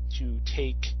to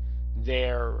take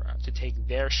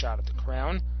their shot at the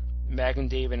crown. Magen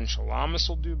David and Shalamis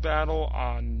will do battle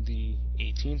on the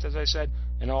 18th, as I said,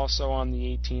 and also on the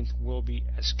 18th will be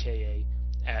SKA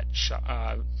at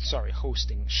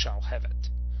hosting Shalhevet.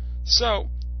 So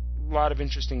a lot of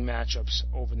interesting matchups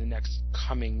over the next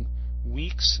coming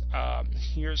weeks.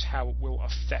 Here's how it will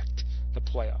affect the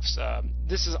playoffs.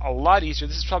 This is a lot easier.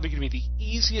 This is probably going to be the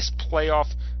easiest playoff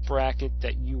bracket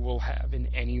that you will have in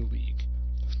any league.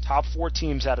 Top 4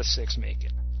 teams out of 6 make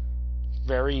it.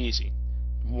 Very easy.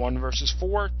 1 versus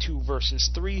 4, 2 versus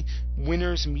 3,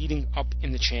 winners meeting up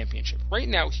in the championship. Right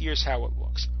now, here's how it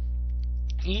looks.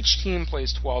 Each team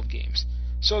plays 12 games.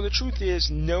 So the truth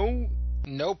is, no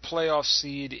playoff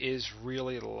seed is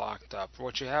really locked up.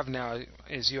 What you have now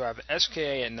is you have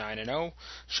SKA at 9-0,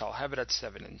 Shalhevet at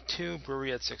 7-2,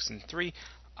 Brewery at 6-3.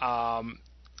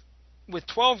 With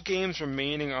 12 games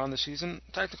remaining on the season,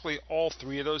 technically all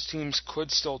 3 of those teams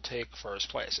could still take first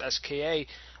place. SKA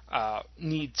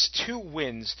needs 2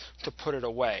 wins to put it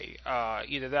away.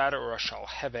 Either that or a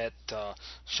Shalhevet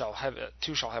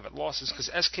 2 Shalhevet losses, because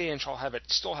SK and Shalhevet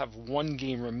still have 1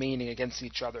 game remaining against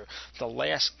each other, the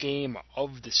last game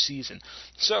of the season.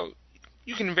 So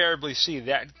you can invariably see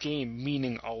that game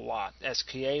meaning a lot.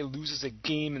 SKA loses a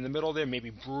game in the middle there, maybe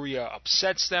Bruria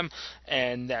upsets them,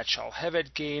 and that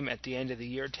Shalhevet game at the end of the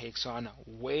year takes on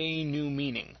way new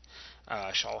meaning.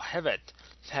 Shalhevet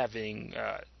having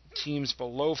teams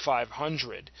below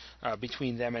 500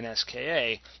 between them and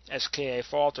SKA. SKA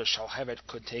falters, Shalhevet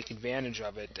could take advantage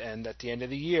of it, and at the end of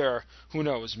the year, who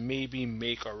knows, maybe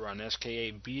make a run.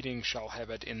 SKA beating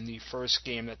Shalhevet in the first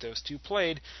game that those two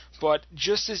played, but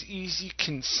just as easily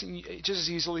can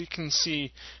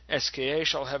see SKA,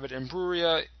 Shalhevet, and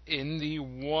Bruria in the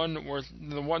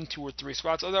 1, 2, or 3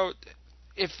 spots, although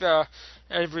if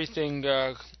everything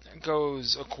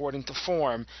goes according to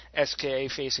form, SKA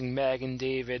facing Mag and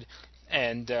David,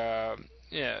 and that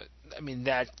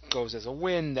goes as a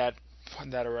win. That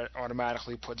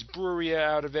automatically puts Bruria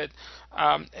out of it.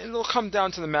 And it'll come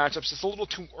down to the matchups. It's a little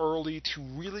too early to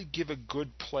really give a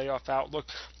good playoff outlook.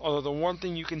 Although the one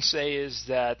thing you can say is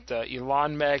that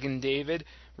Elon, Mag, and David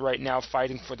right now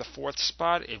fighting for the 4th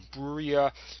spot. If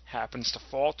Bruria happens to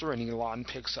falter and Elon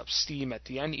picks up steam at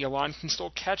the end, Elon can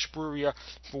still catch Bruria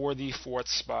for the 4th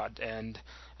spot. And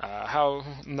how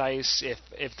nice if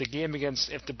the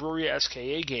Bruria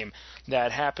SKA game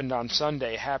that happened on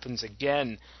Sunday happens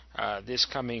again this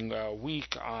coming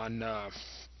week on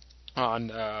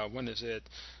when is it?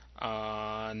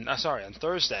 On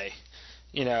Thursday.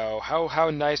 How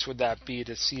nice would that be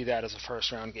to see that as a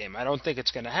first-round game? I don't think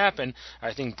it's going to happen.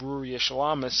 I think Bruria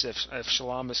Shalamis, if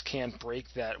Shalamis can't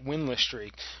break that winless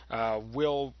streak,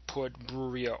 will put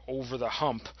Bruria over the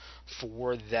hump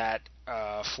for that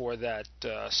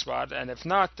spot. And if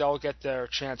not, they'll get their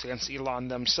chance against Elon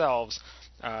themselves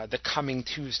the coming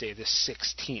Tuesday, the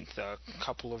 16th, a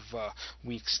couple of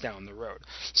weeks down the road.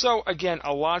 So again,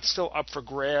 a lot still up for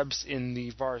grabs in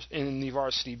the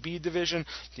Varsity B division.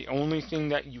 The only thing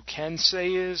that you can say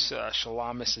is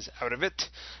Shalamis is out of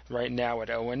it right now at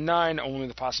 0-9. Only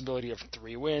the possibility of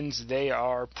 3 wins. They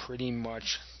are pretty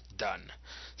much done.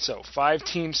 So 5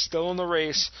 teams still in the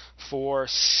race for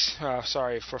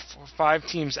 5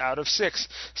 teams out of 6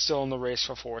 still in the race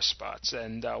for 4 spots,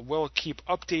 and we'll keep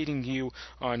updating you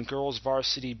on Girls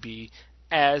Varsity B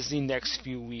as the next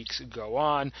few weeks go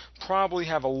on. Probably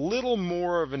have a little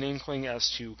more of an inkling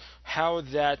as to how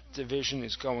that division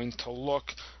is going to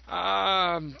look.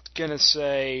 I'm gonna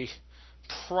say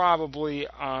probably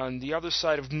on the other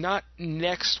side of not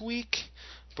next week,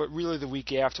 but really the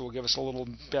week after will give us a little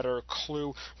better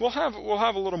clue. We'll have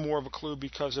a little more of a clue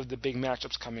because of the big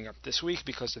matchups coming up this week,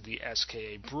 because of the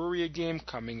SKA Bruria game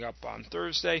coming up on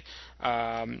Thursday,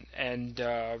 and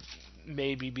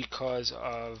maybe because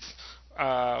of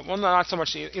not so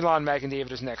much Elon, Mag, and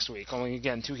David is next week. Only,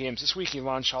 again, 2 games this week.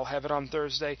 Elon shall have it on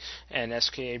Thursday, and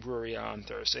SKA Bruria on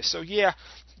Thursday. So, yeah,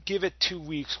 give it 2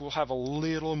 weeks. We'll have a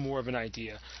little more of an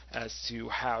idea as to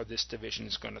how this division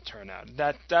is going to turn out.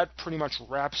 That pretty much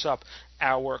wraps up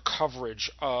our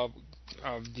coverage of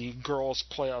the girls'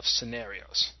 playoff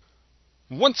scenarios.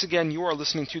 Once again, you are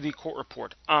listening to the Court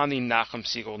Report on the Nachum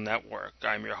Segal Network.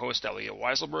 I'm your host, Elliot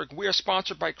Weiselberg. We are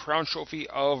sponsored by Crown Trophy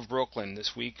of Brooklyn.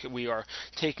 This week, we are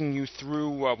taking you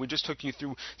through, we just took you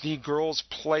through the girls'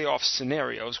 playoff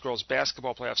scenarios, girls'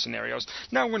 basketball playoff scenarios.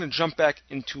 Now we're going to jump back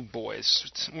into boys.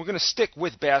 We're going to stick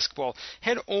with basketball,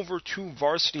 head over to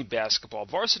varsity basketball.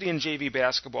 Varsity and JV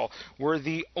basketball were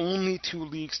the only 2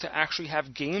 leagues to actually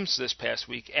have games this past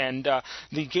week, and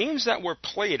the games that were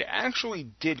played actually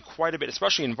did quite a bit,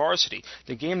 especially in varsity.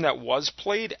 The game that was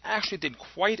played actually did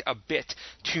quite a bit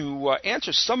to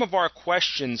answer some of our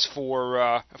questions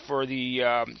for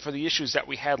the issues that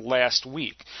we had last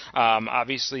week.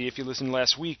 Obviously, if you listened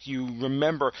last week, you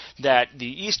remember that the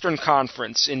Eastern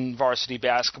Conference in varsity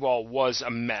basketball was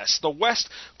a mess. The West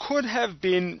could have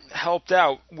been helped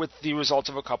out with the results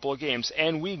of a couple of games,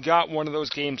 and we got one of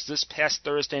those games this past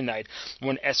Thursday night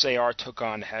when SAR took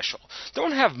on Heschel.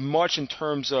 Don't have much in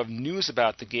terms of news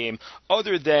about the game,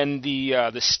 other than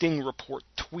the Sting Report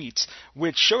tweets,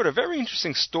 which showed a very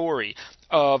interesting story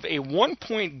of a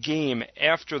 1-point game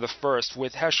after the first,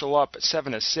 with Heschel up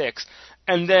 7-6,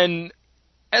 and then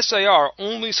SAR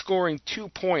only scoring 2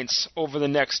 points over the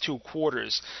next 2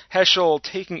 quarters. Heschel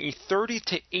taking a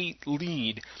 30-8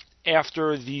 lead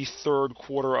after the third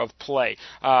quarter of play.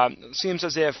 Seems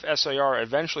as if SAR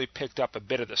eventually picked up a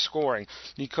bit of the scoring,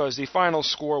 because the final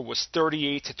score was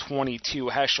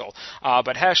 38-22 Heschel.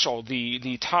 But Heschel,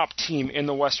 the top team in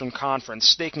the Western Conference,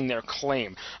 staking their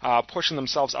claim, pushing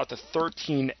themselves out to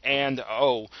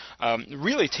 13-0,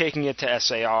 really taking it to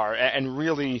SAR and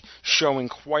really showing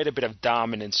quite a bit of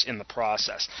dominance in the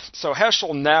process. So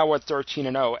Heschel now at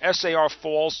 13-0. SAR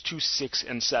falls to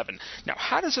 6-7. Now,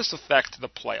 how does this affect the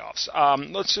playoffs?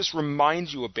 playoffs. Let's just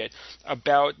remind you a bit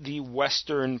about the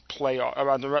Western playoff,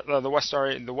 about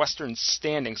the Western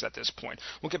standings at this point.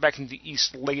 We'll get back into the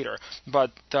East later,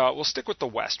 but we'll stick with the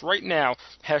West. Right now,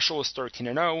 Heschel is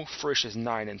 13-0, Frisch is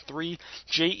 9-3,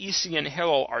 JEC and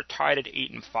Hillel are tied at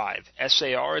 8-5.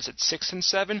 SAR is at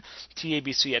 6-7,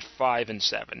 TABC at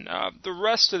 5-7. The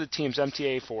rest of the teams,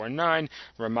 MTA 4-9,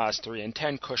 Ramaz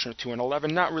 3-10, Kushner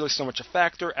 2-11, not really so much a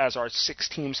factor as our 6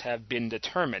 teams have been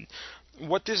determined.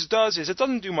 What this does is it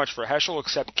doesn't do much for Heschel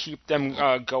except keep them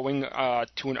going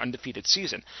to an undefeated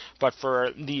season. But for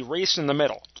the race in the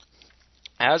middle,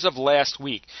 as of last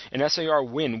week, an SAR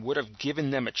win would have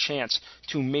given them a chance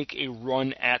to make a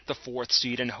run at the 4th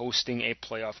seed and hosting a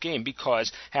playoff game,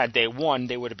 because had they won,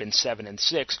 they would have been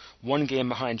 7-6, one game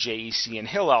behind JEC and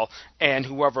Hillel, and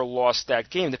whoever lost that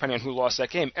game, depending on who lost that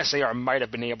game, SAR might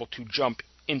have been able to jump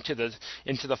into the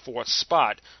 4th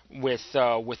spot with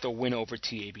a win over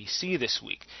TABC this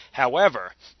week.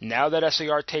 However, now that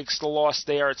SAR takes the loss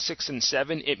there at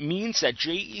 6-7, it means that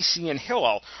JEC and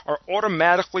Hillel are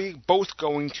automatically both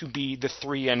going to be the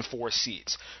 3 and 4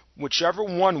 seeds. Whichever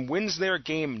one wins their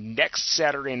game next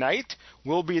Saturday night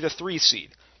will be the 3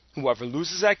 seed. Whoever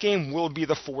loses that game will be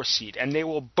the 4 seed, and they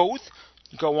will both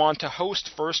go on to host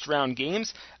first round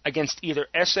games against either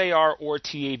SAR or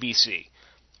TABC.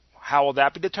 How will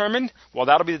that be determined? Well,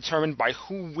 that'll be determined by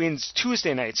who wins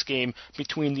Tuesday night's game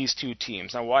between these two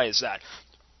teams. Now, why is that?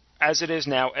 As it is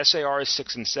now, SAR is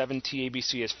 6-7,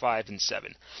 TABC is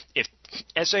 5-7. If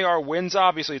SAR wins,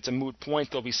 obviously it's a moot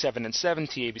point. They'll be 7-7.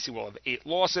 TABC will have 8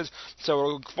 losses, so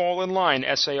it'll fall in line.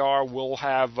 SAR will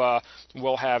have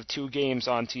 2 games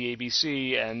on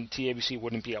TABC, and TABC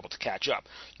wouldn't be able to catch up.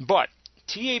 But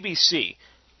TABC,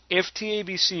 if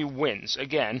TABC wins,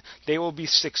 again, they will be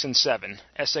 6-7.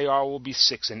 SAR will be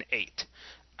 6-8.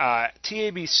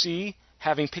 TABC,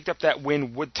 having picked up that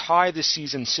win, would tie the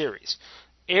season series.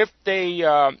 If they,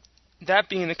 that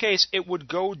being the case, it would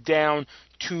go down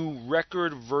to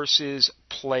record versus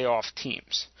playoff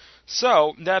teams.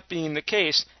 So, that being the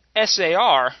case,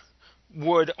 SAR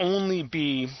would only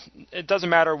be, it doesn't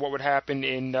matter what would happen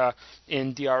in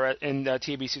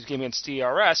TABC's game against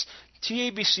DRS,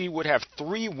 TABC would have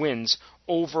 3 wins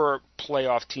over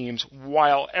playoff teams,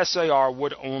 while SAR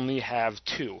would only have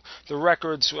 2. The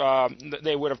records,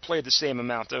 they would have played the same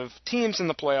amount of teams in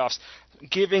the playoffs,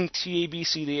 giving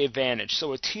TABC the advantage.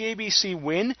 So a TABC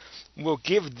win will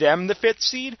give them the 5th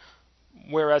seed,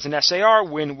 whereas an SAR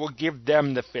win will give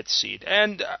them the 5th seed.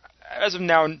 And as of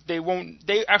now, as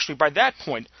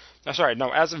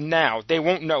of now, they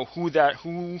won't know who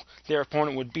their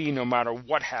opponent would be no matter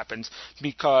what happens,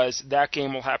 because that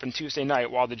game will happen Tuesday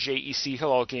night while the JEC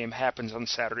Hillel game happens on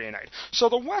Saturday night. So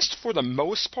the West, for the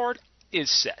most part, is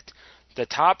set. The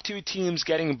top 2 teams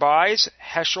getting byes,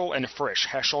 Heschel and Frisch.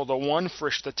 Heschel the 1,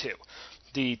 Frisch the 2.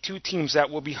 The 2 teams that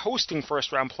will be hosting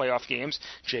first-round playoff games,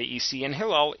 JEC and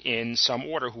Hillel, in some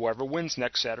order, whoever wins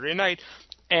next Saturday night,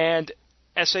 and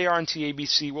SAR and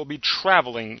TABC will be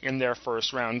traveling in their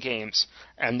first-round games,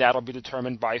 and that'll be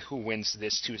determined by who wins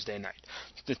this Tuesday night.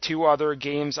 The 2 other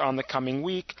games on the coming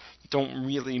week don't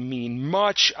really mean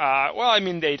much.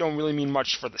 They don't really mean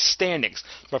much for the standings,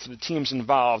 but for the teams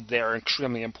involved, they're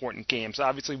extremely important games.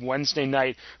 Obviously, Wednesday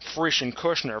night, Frisch and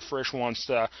Kushner. Frisch wants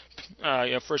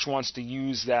to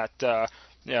use that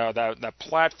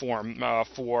platform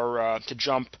to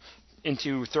jump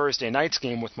into Thursday night's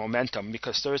game with momentum,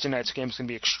 because Thursday night's game is going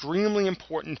to be extremely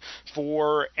important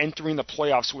for entering the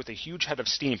playoffs with a huge head of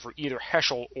steam for either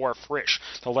Heschel or Frisch.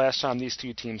 The last time these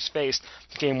 2 teams faced,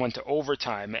 the game went to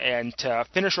overtime, and to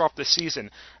finish off the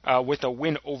season with a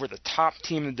win over the top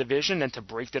team in the division and to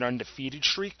break that undefeated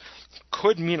streak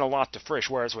could mean a lot to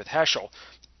Frisch, whereas with Heschel,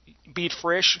 beat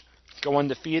Frisch, go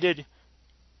undefeated,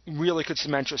 really could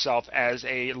cement yourself as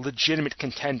a legitimate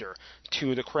contender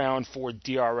to the crown for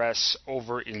DRS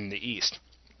over in the East.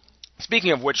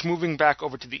 Speaking of which, moving back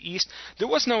over to the East, there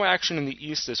was no action in the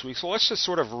East this week, so let's just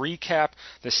sort of recap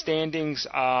the standings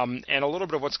and a little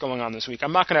bit of what's going on this week.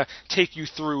 I'm not going to take you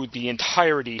through the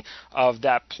entirety of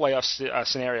that playoff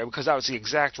scenario, because that was the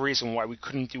exact reason why we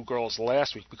couldn't do girls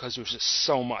last week, because there was just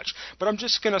so much. But I'm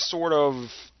just going to sort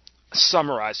of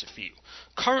summarize it for you.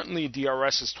 Currently,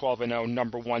 DRS is 12-0,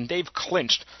 number 1. They've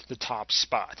clinched the top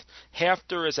spot.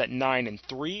 Hafter is at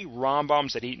 9-3,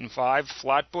 Rombaum's at 8-5,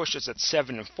 Flatbush is at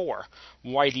 7-4,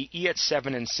 YDE at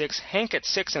 7-6, Hank at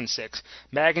 6-6,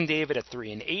 Mag and David at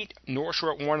 3-8, North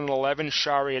Shore at 1-11,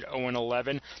 Shari at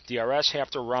 0-11. DRS,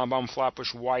 Hafter, Rombaum,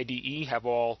 Flatbush, YDE have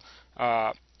all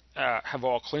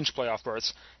clinched playoff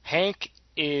berths. Hank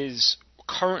is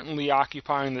currently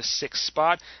occupying the 6th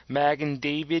spot. Mag and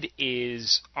David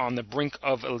is on the brink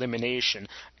of elimination,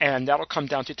 and that'll come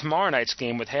down to tomorrow night's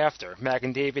game with Hafter. Mag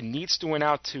and David needs to win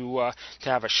out to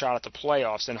have a shot at the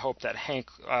playoffs and hope that Hank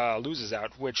loses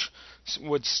out, which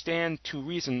would stand to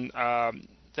reason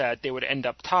that they would end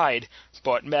up tied,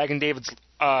 but Mag and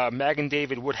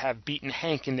David would have beaten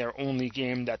Hank in their only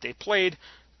game that they played,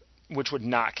 which would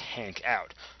knock Hank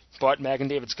out. But Mag and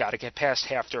David's got to get past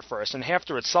Hafter first, and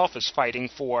Hafter itself is fighting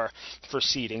for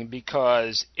seeding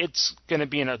because it's going to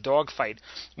be in a dogfight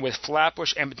with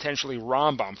Flatbush and potentially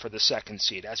Rambam for the 2nd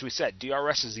seed. As we said,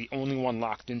 DRS is the only one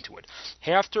locked into it.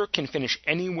 Hafter can finish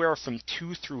anywhere from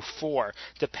 2 through 4,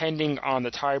 depending on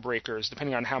the tiebreakers,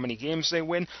 depending on how many games they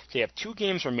win. They have 2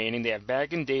 games remaining. They have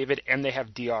Mag and David, and they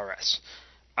have DRS.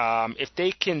 If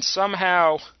they can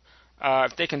somehow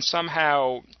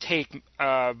take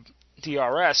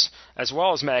DRS as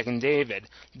well as Mag and David,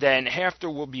 then Hafter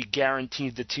will be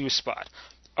guaranteed the 2 spot.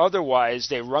 Otherwise,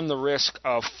 they run the risk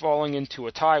of falling into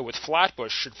a tie with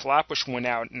Flatbush should Flatbush win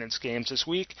out in its games this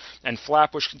week, and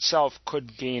Flatbush itself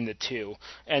could gain the 2.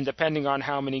 And depending on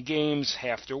how many games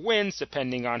Hafter wins,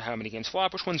 depending on how many games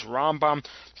Flatbush wins, Rambam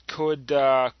could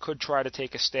try to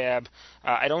take a stab.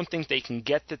 I don't think they can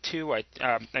get the 2.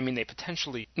 I mean, they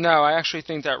potentially. No, I actually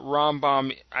think that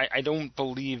Rambam. I don't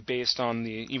believe based on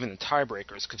even the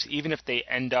tiebreakers, because even if they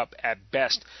end up at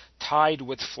best tied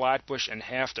with Flatbush and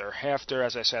Hafter,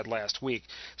 as I said last week,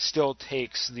 still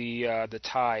takes the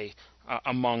tie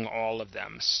among all of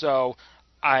them. So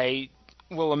I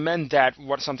will amend that.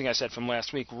 Something I said from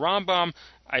last week. Rambam,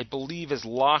 I believe, is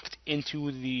locked into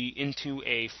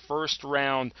a 1st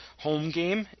round home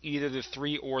game, either the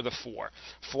 3 or the 4.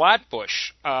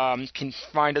 Flatbush can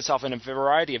find itself in a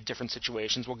variety of different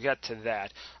situations. We'll get to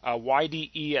that.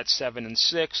 YDE at 7 and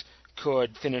 6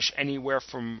 could finish anywhere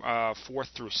from 4th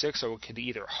through 6th, so it could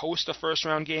either host a 1st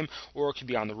round game or it could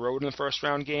be on the road in the 1st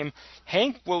round game.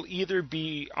 Hank will either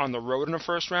be on the road in a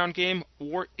 1st round game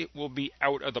or it will be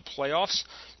out of the playoffs,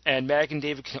 and Mag and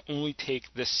David can only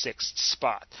take the 6th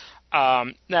spot.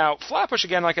 Now, Flatbush,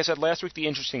 again, like I said last week, the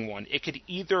interesting one, it could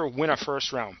either win a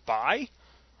 1st round bye,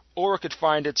 or it could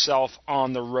find itself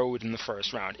on the road in the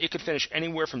 1st round. It could finish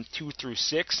anywhere from 2 through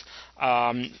 6.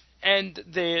 And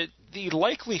the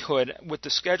likelihood with the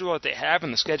schedule that they have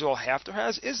and the schedule Hafter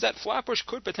has is that Flatbush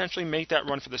could potentially make that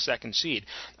run for the 2nd seed.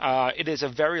 It is a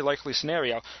very likely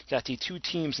scenario that the 2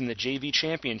 teams in the JV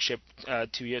championship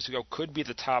 2 years ago could be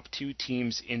the top 2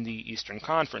 teams in the Eastern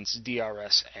Conference,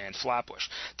 DRS and Flatbush.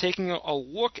 Taking a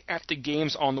look at the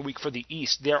games on the week for the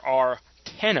East, there are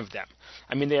 10 of them.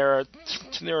 I mean, there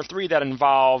are 3 that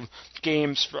involve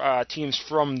teams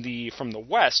from the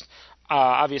West,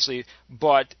 obviously,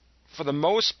 but for the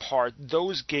most part,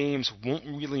 those games won't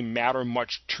really matter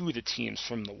much to the teams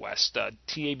from the West.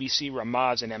 TABC,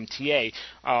 Ramaz, and MTA,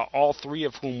 all 3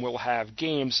 of whom will have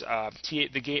games.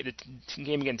 The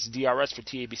game against DRS for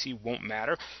TABC won't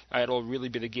matter. It'll really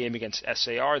be the game against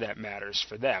SAR that matters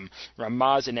for them.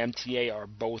 Ramaz and MTA are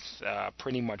both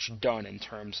pretty much done in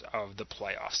terms of the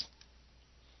playoffs.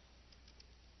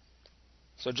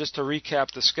 So just to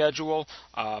recap the schedule,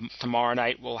 tomorrow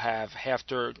night we'll have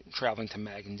Hafter traveling to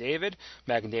Mag and David.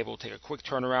 Mag and David will take a quick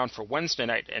turnaround for Wednesday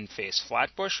night and face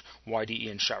Flatbush.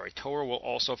 YDE and Shari Torah will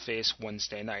also face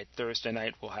Wednesday night. Thursday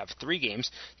night we'll have 3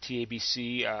 games.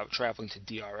 TABC traveling to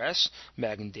DRS,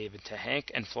 Mag and David to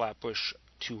Hank, and Flatbush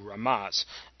to Ramaz.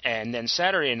 And then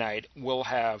Saturday night we'll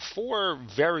have 4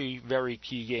 very, very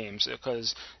key games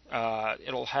because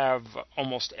it'll have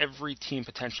almost every team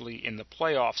potentially in the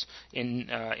playoffs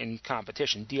in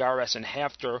competition. DRS and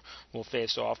Hafter will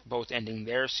face off, both ending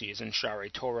their season.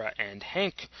 Shari Torah and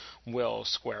Hank will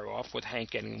square off, with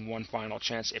Hank getting one final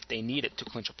chance if they need it to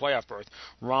clinch a playoff berth.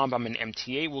 Rambam and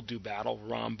MTA will do battle.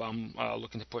 Rambam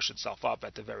looking to push itself up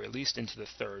at the very least into the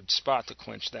 3rd spot to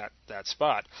clinch that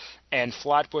spot. And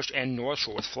Flatbush and North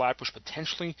Shore, with Flatbush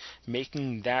potentially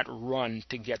making that run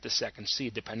to get the 2nd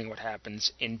seed, depending on what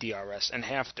happens in DRS and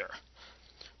Hafter.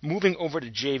 Moving over to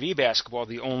JV basketball,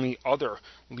 the only other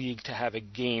league to have a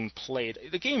game played.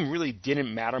 The game really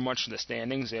didn't matter much in the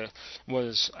standings. It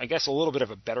was, I guess, a little bit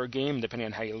of a better game, depending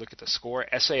on how you look at the score.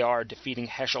 SAR defeating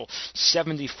Heschel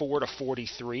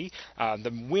 74-43.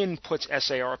 The win puts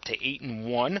SAR up to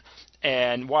 8-1.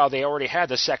 And while they already had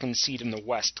the 2nd seed in the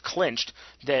West clinched,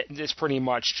 this pretty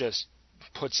much just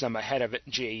puts them ahead of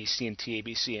JEC and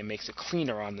TABC and makes it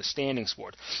cleaner on the standings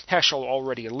board. Heschel,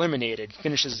 already eliminated,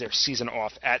 finishes their season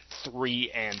off at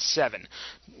 3-7.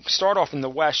 Start off in the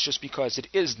West just because it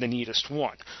is the neatest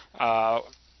one.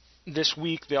 This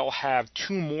week they'll have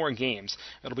 2 more games.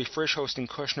 It'll be Frisch hosting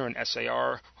Kushner and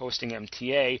SAR hosting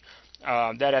MTA.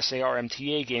 That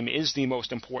SAR-MTA game is the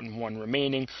most important one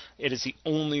remaining. It is the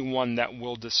only one that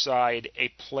will decide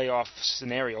a playoff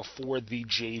scenario for the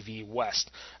JV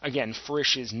West. Again,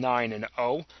 Frisch is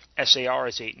 9-0, SAR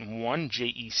is 8-1,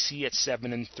 JEC at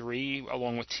 7-3,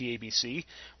 along with TABC,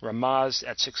 Ramaz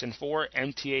at 6-4,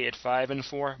 MTA at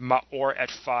 5-4, Maor at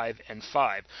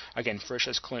 5-5. Again, Frisch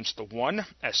has clinched the 1,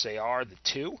 SAR the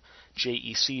 2,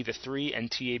 JEC the 3, and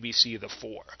TABC the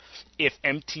 4. If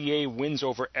MTA wins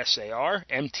over SAR,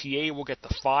 MTA will get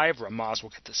the 5, Ramaz will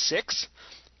get the 6.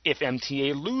 If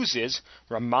MTA loses,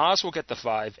 Ramaz will get the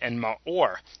 5, and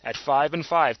Maor at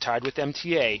 5-5, tied with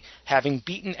MTA, having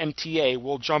beaten MTA,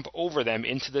 will jump over them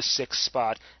into the 6th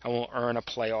spot and will earn a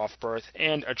playoff berth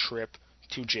and a trip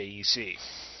to JEC.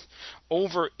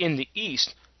 Over in the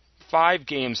East, 5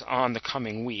 games on the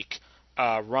coming week.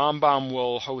 Rambam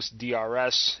will host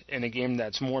DRS in a game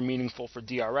that's more meaningful for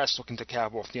DRS, looking to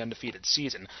cap off the undefeated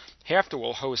season. Hafter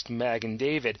will host Mag and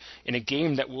David in a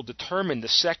game that will determine the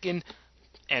second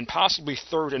and possibly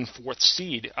third and fourth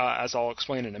seed, as I'll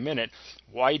explain in a minute.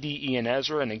 YDE and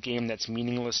Ezra in a game that's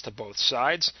meaningless to both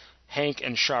sides. Hank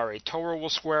and Share Torah will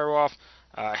square off.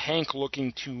 Hank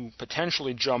looking to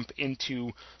potentially jump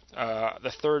into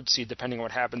the third seed, depending on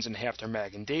what happens in Hafter,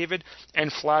 Mag, and David,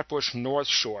 and Flatbush North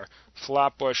Shore.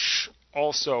 Flatbush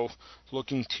also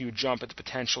looking to jump into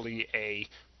potentially a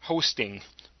hosting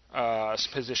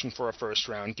position for a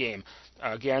first-round game.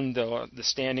 Again, the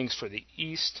standings for the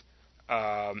East: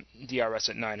 DRS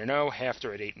at 9-0,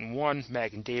 Hafter at 8-1,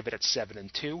 Mag and David at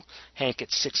 7-2, Hank at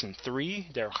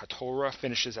 6-3, Derek HaTorah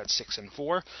finishes at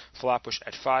 6-4, Flatbush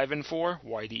at 5-4,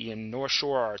 YDE and North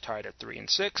Shore are tied at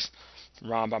 3-6,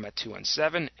 Rambam at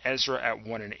 2-7, Ezra at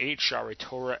 1-8, Share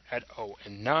Torah at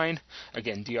 0-9.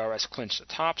 Again, DRS clinched the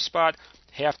top spot.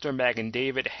 Hafter, Mag and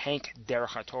David, Hank, Derek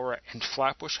HaTorah, and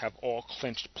Flatbush have all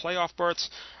clinched playoff berths.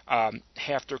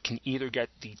 Hafter can either get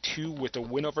the 2 with a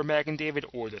win over Mag and David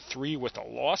or the 3 with a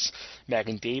loss. Mag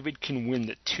and David can win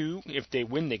the 2. If they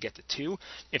win, they get the 2.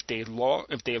 If they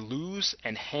lose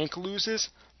and Hank loses,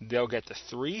 they'll get the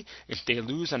 3. If they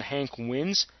lose and Hank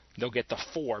wins, they'll get the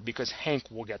 4 because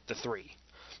Hank will get the 3.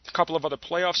 A couple of other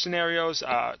playoff scenarios.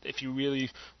 If you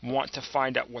really want to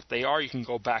find out what they are, you can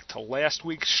go back to last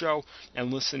week's show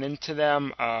and listen into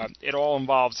them. It all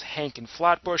involves Hank and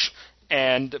Flatbush,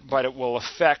 but it will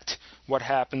affect what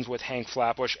happens with Hank,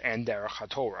 Flatbush, and Derek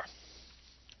HaTorah.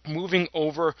 Moving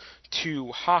over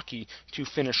to hockey to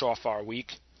finish off our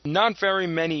week. Not very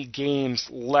many games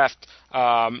left,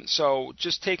 so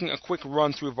just taking a quick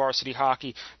run through varsity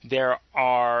hockey, there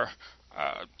are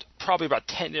probably about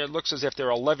 10. It looks as if there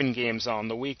are 11 games on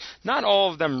the week. Not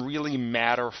all of them really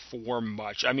matter for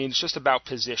much. I mean, it's just about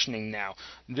positioning now.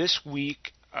 This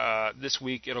week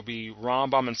it'll be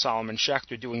Rambam and Solomon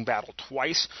Schechter doing battle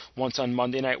twice, once on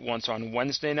Monday night, once on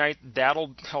Wednesday night.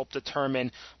 That'll help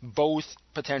determine both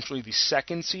potentially the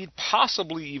second seed,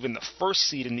 possibly even the first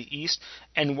seed in the East,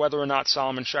 and whether or not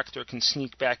Solomon Schechter can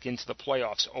sneak back into the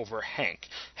playoffs over Hank.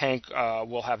 Hank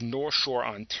will have North Shore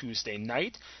on Tuesday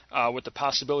night, with the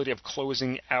possibility of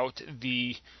closing out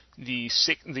the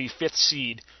fifth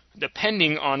seed,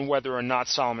 depending on whether or not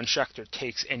Solomon Schechter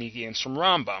takes any games from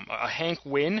Rambam. A Hank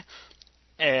win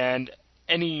and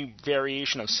any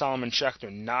variation of Solomon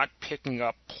Schechter not picking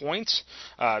up points.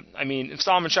 If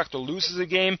Solomon Schechter loses a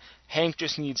game, Hank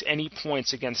just needs any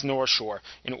points against North Shore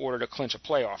in order to clinch a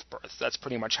playoff berth. That's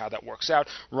pretty much how that works out.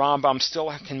 Rambam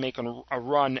still can make a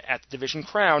run at the division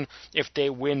crown if they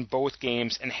win both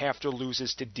games and Hafter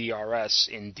loses to DRS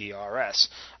in DRS.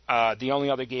 The only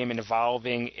other game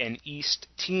involving an East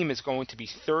team is going to be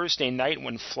Thursday night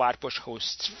when Flatbush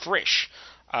hosts Frisch.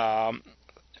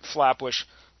 Flatbush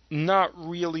not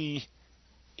really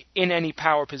in any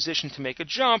power position to make a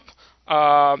jump.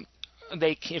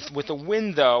 With a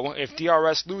win, though, if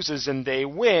DRS loses and they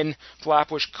win,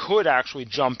 Flatbush could actually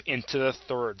jump into the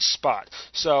third spot.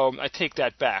 So I take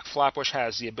that back. Flatbush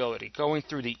has the ability. Going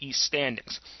through the East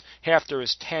standings, Hafter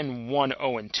is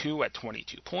 10-1-0-2 at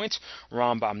 22 points.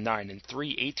 Rambam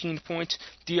 9-3, 18 points.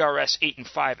 DRS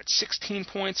 8-5 at 16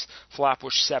 points.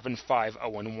 Flatbush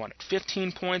 7-5-0-1 at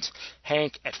 15 points.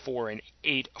 Hank at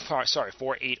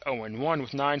 4-8-0-1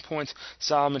 with 9 points.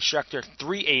 Solomon Schechter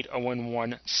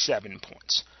 3-8-0-1, 7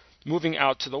 points. Moving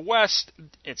out to the West,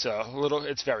 it's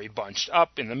very bunched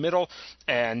up in the middle,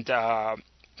 and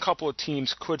couple of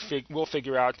teams will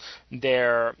figure out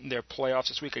their playoffs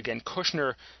this week. Again,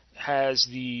 Kushner is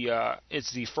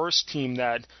the first team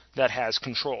that that has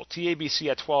control. TABC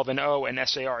at 12-0 and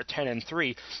SAR at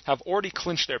 10-3 have already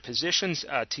clinched their positions.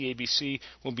 TABC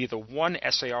will be the 1,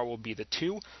 SAR will be the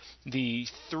 2. The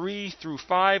 3 through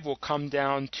 5 will come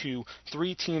down to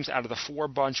 3 teams out of the 4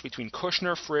 bunch between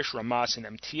Kushner, Frisch, Ramaz,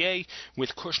 and MTA,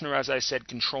 with Kushner, as I said,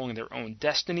 controlling their own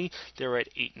destiny. They're at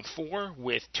 8-4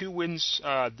 with 2 wins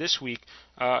this week,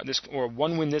 or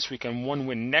 1 win this week and 1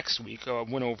 win next week. A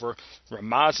win over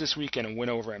Ramaz this week and a win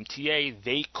over MTA.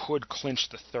 They could clinch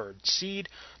the 3rd seed.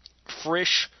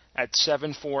 Frisch at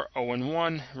 7-4,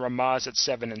 0-1, Ramaz at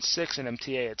 7-6, and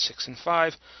MTA at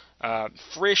 6-5.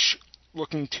 Frisch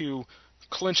looking to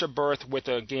clinch a berth with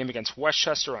a game against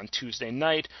Westchester on Tuesday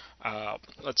night.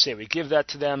 Let's say we give that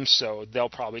to them, so they'll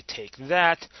probably take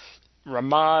that.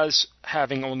 Ramaz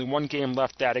having only 1 game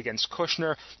left, that against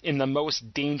Kushner, in the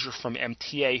most danger from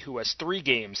MTA, who has 3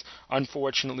 games.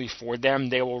 Unfortunately for them,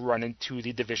 they will run into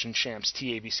the division champs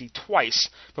TABC twice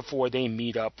before they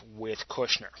meet up with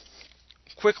Kushner.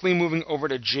 Quickly moving over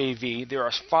to JV, there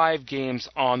are 5 games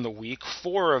on the week,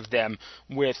 4 of them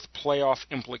with playoff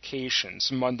implications.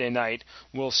 Monday night,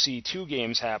 we'll see 2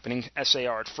 games happening: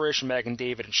 SAR at Frisch, Magen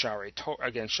David and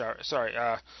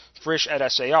Frisch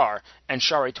at SAR, and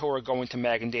Shari Torah going to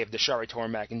Magen David. The Shari Torah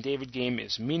Magen David game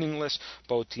is meaningless.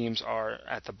 Both teams are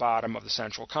at the bottom of the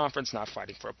Central Conference, not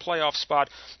fighting for a playoff spot.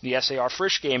 The SAR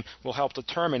Frisch game will help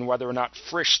determine whether or not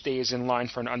Frisch stays in line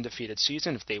for an undefeated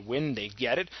season. If they win, they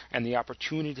get it, and the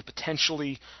opportunity to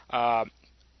potentially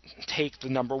take the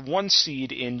number 1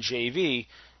 seed in JV,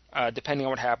 depending on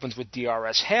what happens with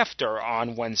DRS Hafter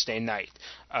on Wednesday night.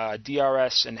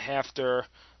 DRS and Hafter,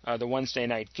 the Wednesday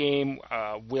night game,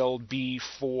 will be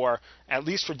for, at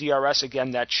least for DRS,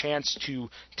 again, that chance to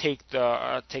take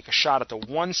a shot at the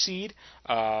 1 seed,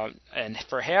 and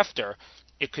for Hafter,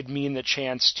 it could mean the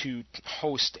chance to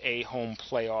host a home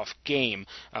playoff game.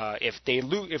 If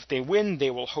they win,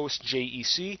 they will host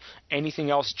JEC.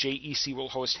 Anything else, JEC will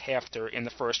host Hafter in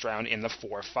the first round in the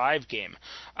 4-5 game.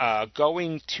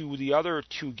 Going to the other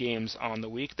 2 games on the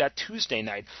week, this Tuesday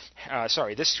night,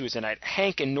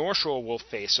 Hank and North Shore will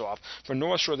face off. For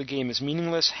North Shore, the game is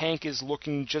meaningless. Hank is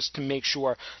looking just to make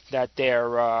sure that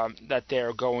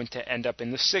they're going to end up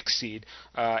in the 6th seed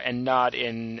and not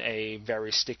in a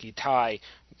very sticky tie,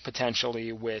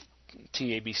 potentially with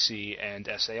TABC and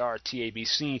SAR.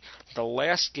 TABC, the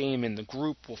last game in the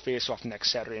group, will face off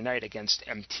next Saturday night against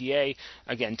MTA.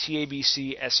 Again,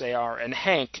 TABC, SAR, and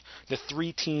Hank, the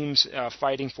 3 teams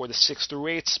fighting for the 6th through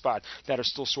 8th spot that are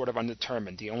still sort of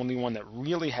undetermined. The only one that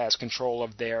really has control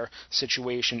of their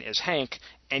situation is Hank.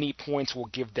 Any points will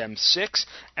give them 6,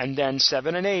 and then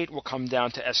 7 and 8 will come down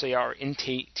to SAR and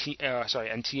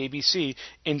TABC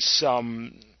in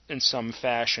some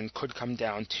fashion. Could come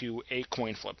down to a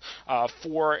coin flip.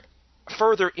 For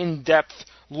further in-depth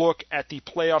look at the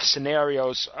playoff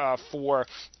scenarios for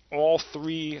all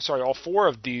 4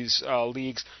 of these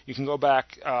leagues, you can go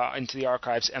back into the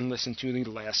archives and listen to the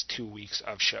last 2 weeks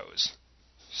of shows.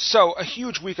 So, a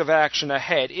huge week of action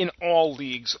ahead in all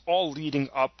leagues, all leading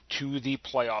up to the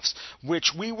playoffs,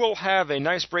 which we will have a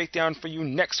nice breakdown for you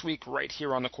next week right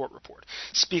here on the Court Report.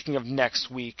 Speaking of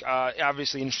next week,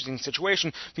 obviously an interesting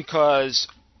situation because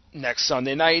next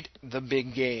Sunday night, the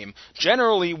big game.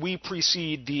 Generally, we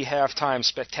precede the halftime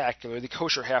spectacular, the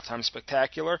kosher halftime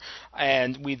spectacular,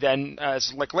 and we then,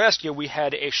 as like last year, we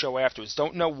had a show afterwards.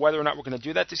 Don't know whether or not we're going to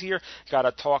do that this year. Got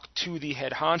to talk to the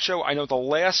head honcho. I know the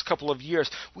last couple of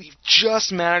years, we've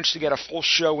just managed to get a full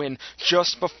show in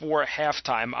just before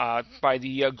halftime by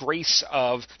the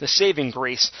saving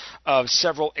grace of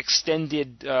several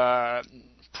extended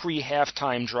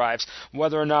pre-halftime drives.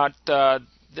 Whether or not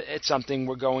it's something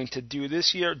we're going to do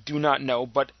this year, do not know,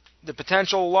 but the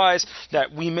potential lies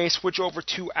that we may switch over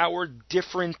to our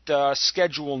different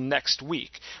schedule next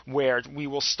week, where we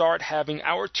will start having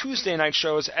our Tuesday night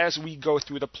shows as we go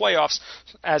through the playoffs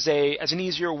as an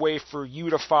easier way for you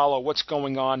to follow what's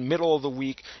going on middle of the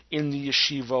week in the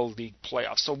Yeshiva League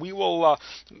playoffs. So we will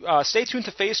stay tuned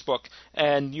to Facebook,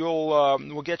 and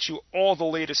we'll get you all the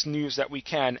latest news that we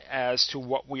can as to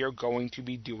what we are going to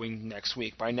be doing next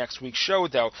week. By next week's show,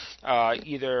 though,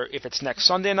 either if it's next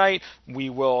Sunday night,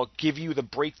 we will give you the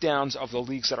breakdowns of the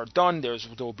leagues that are done. There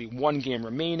will be 1 game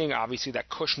remaining, obviously that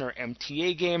Kushner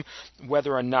MTA game.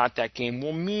 Whether or not that game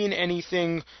will mean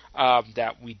anything,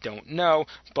 that we don't know.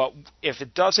 But if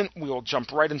it doesn't, we will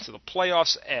jump right into the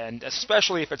playoffs, and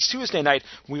especially if it's Tuesday night,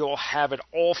 we will have it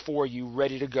all for you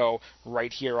ready to go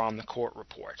right here on the Court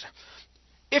Report.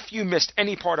 If you missed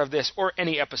any part of this or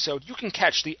any episode, you can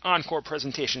catch the encore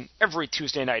presentation every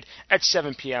Tuesday night at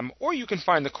 7 p.m., or you can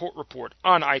find the Court Report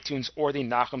on iTunes or the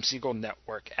Nachum Siegel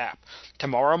Network app.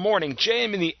 Tomorrow morning,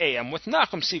 JM in the AM with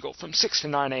Nachum Siegel from 6 to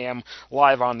 9 a.m.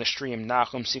 live on the stream,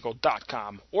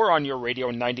 NachumSiegel.com, or on your radio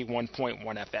 91.1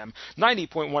 FM,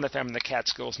 90.1 FM in the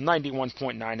Catskills,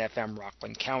 91.9 FM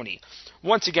Rockland County.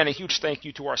 Once again, a huge thank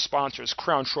you to our sponsors,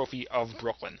 Crown Trophy of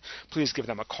Brooklyn. Please give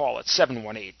them a call at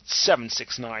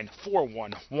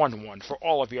 718-769-4111 for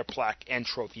all of your plaque and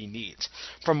trophy needs.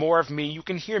 For more of me, you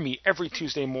can hear me every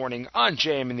Tuesday morning on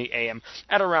JM in the AM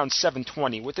at around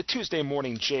 7:20 with the Tuesday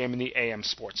morning JM in the AM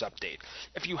Sports Update.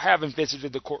 If you haven't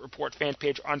visited the Court Report fan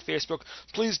page on Facebook,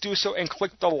 please do so and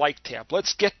click the like tab.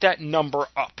 Let's get that number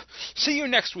up. See you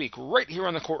next week right here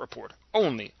on the Court Report,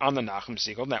 only on the Nachum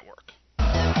Siegel Network.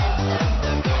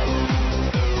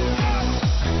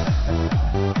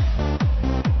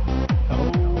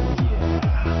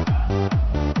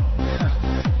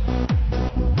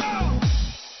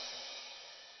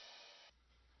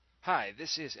 Hi,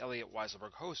 this is Elliot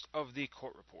Weiselberg, host of The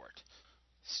Court Report.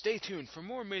 Stay tuned for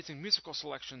more amazing musical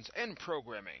selections and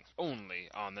programming, only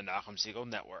on the Nachum Siegel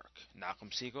Network,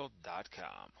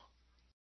 NachumSiegel.com.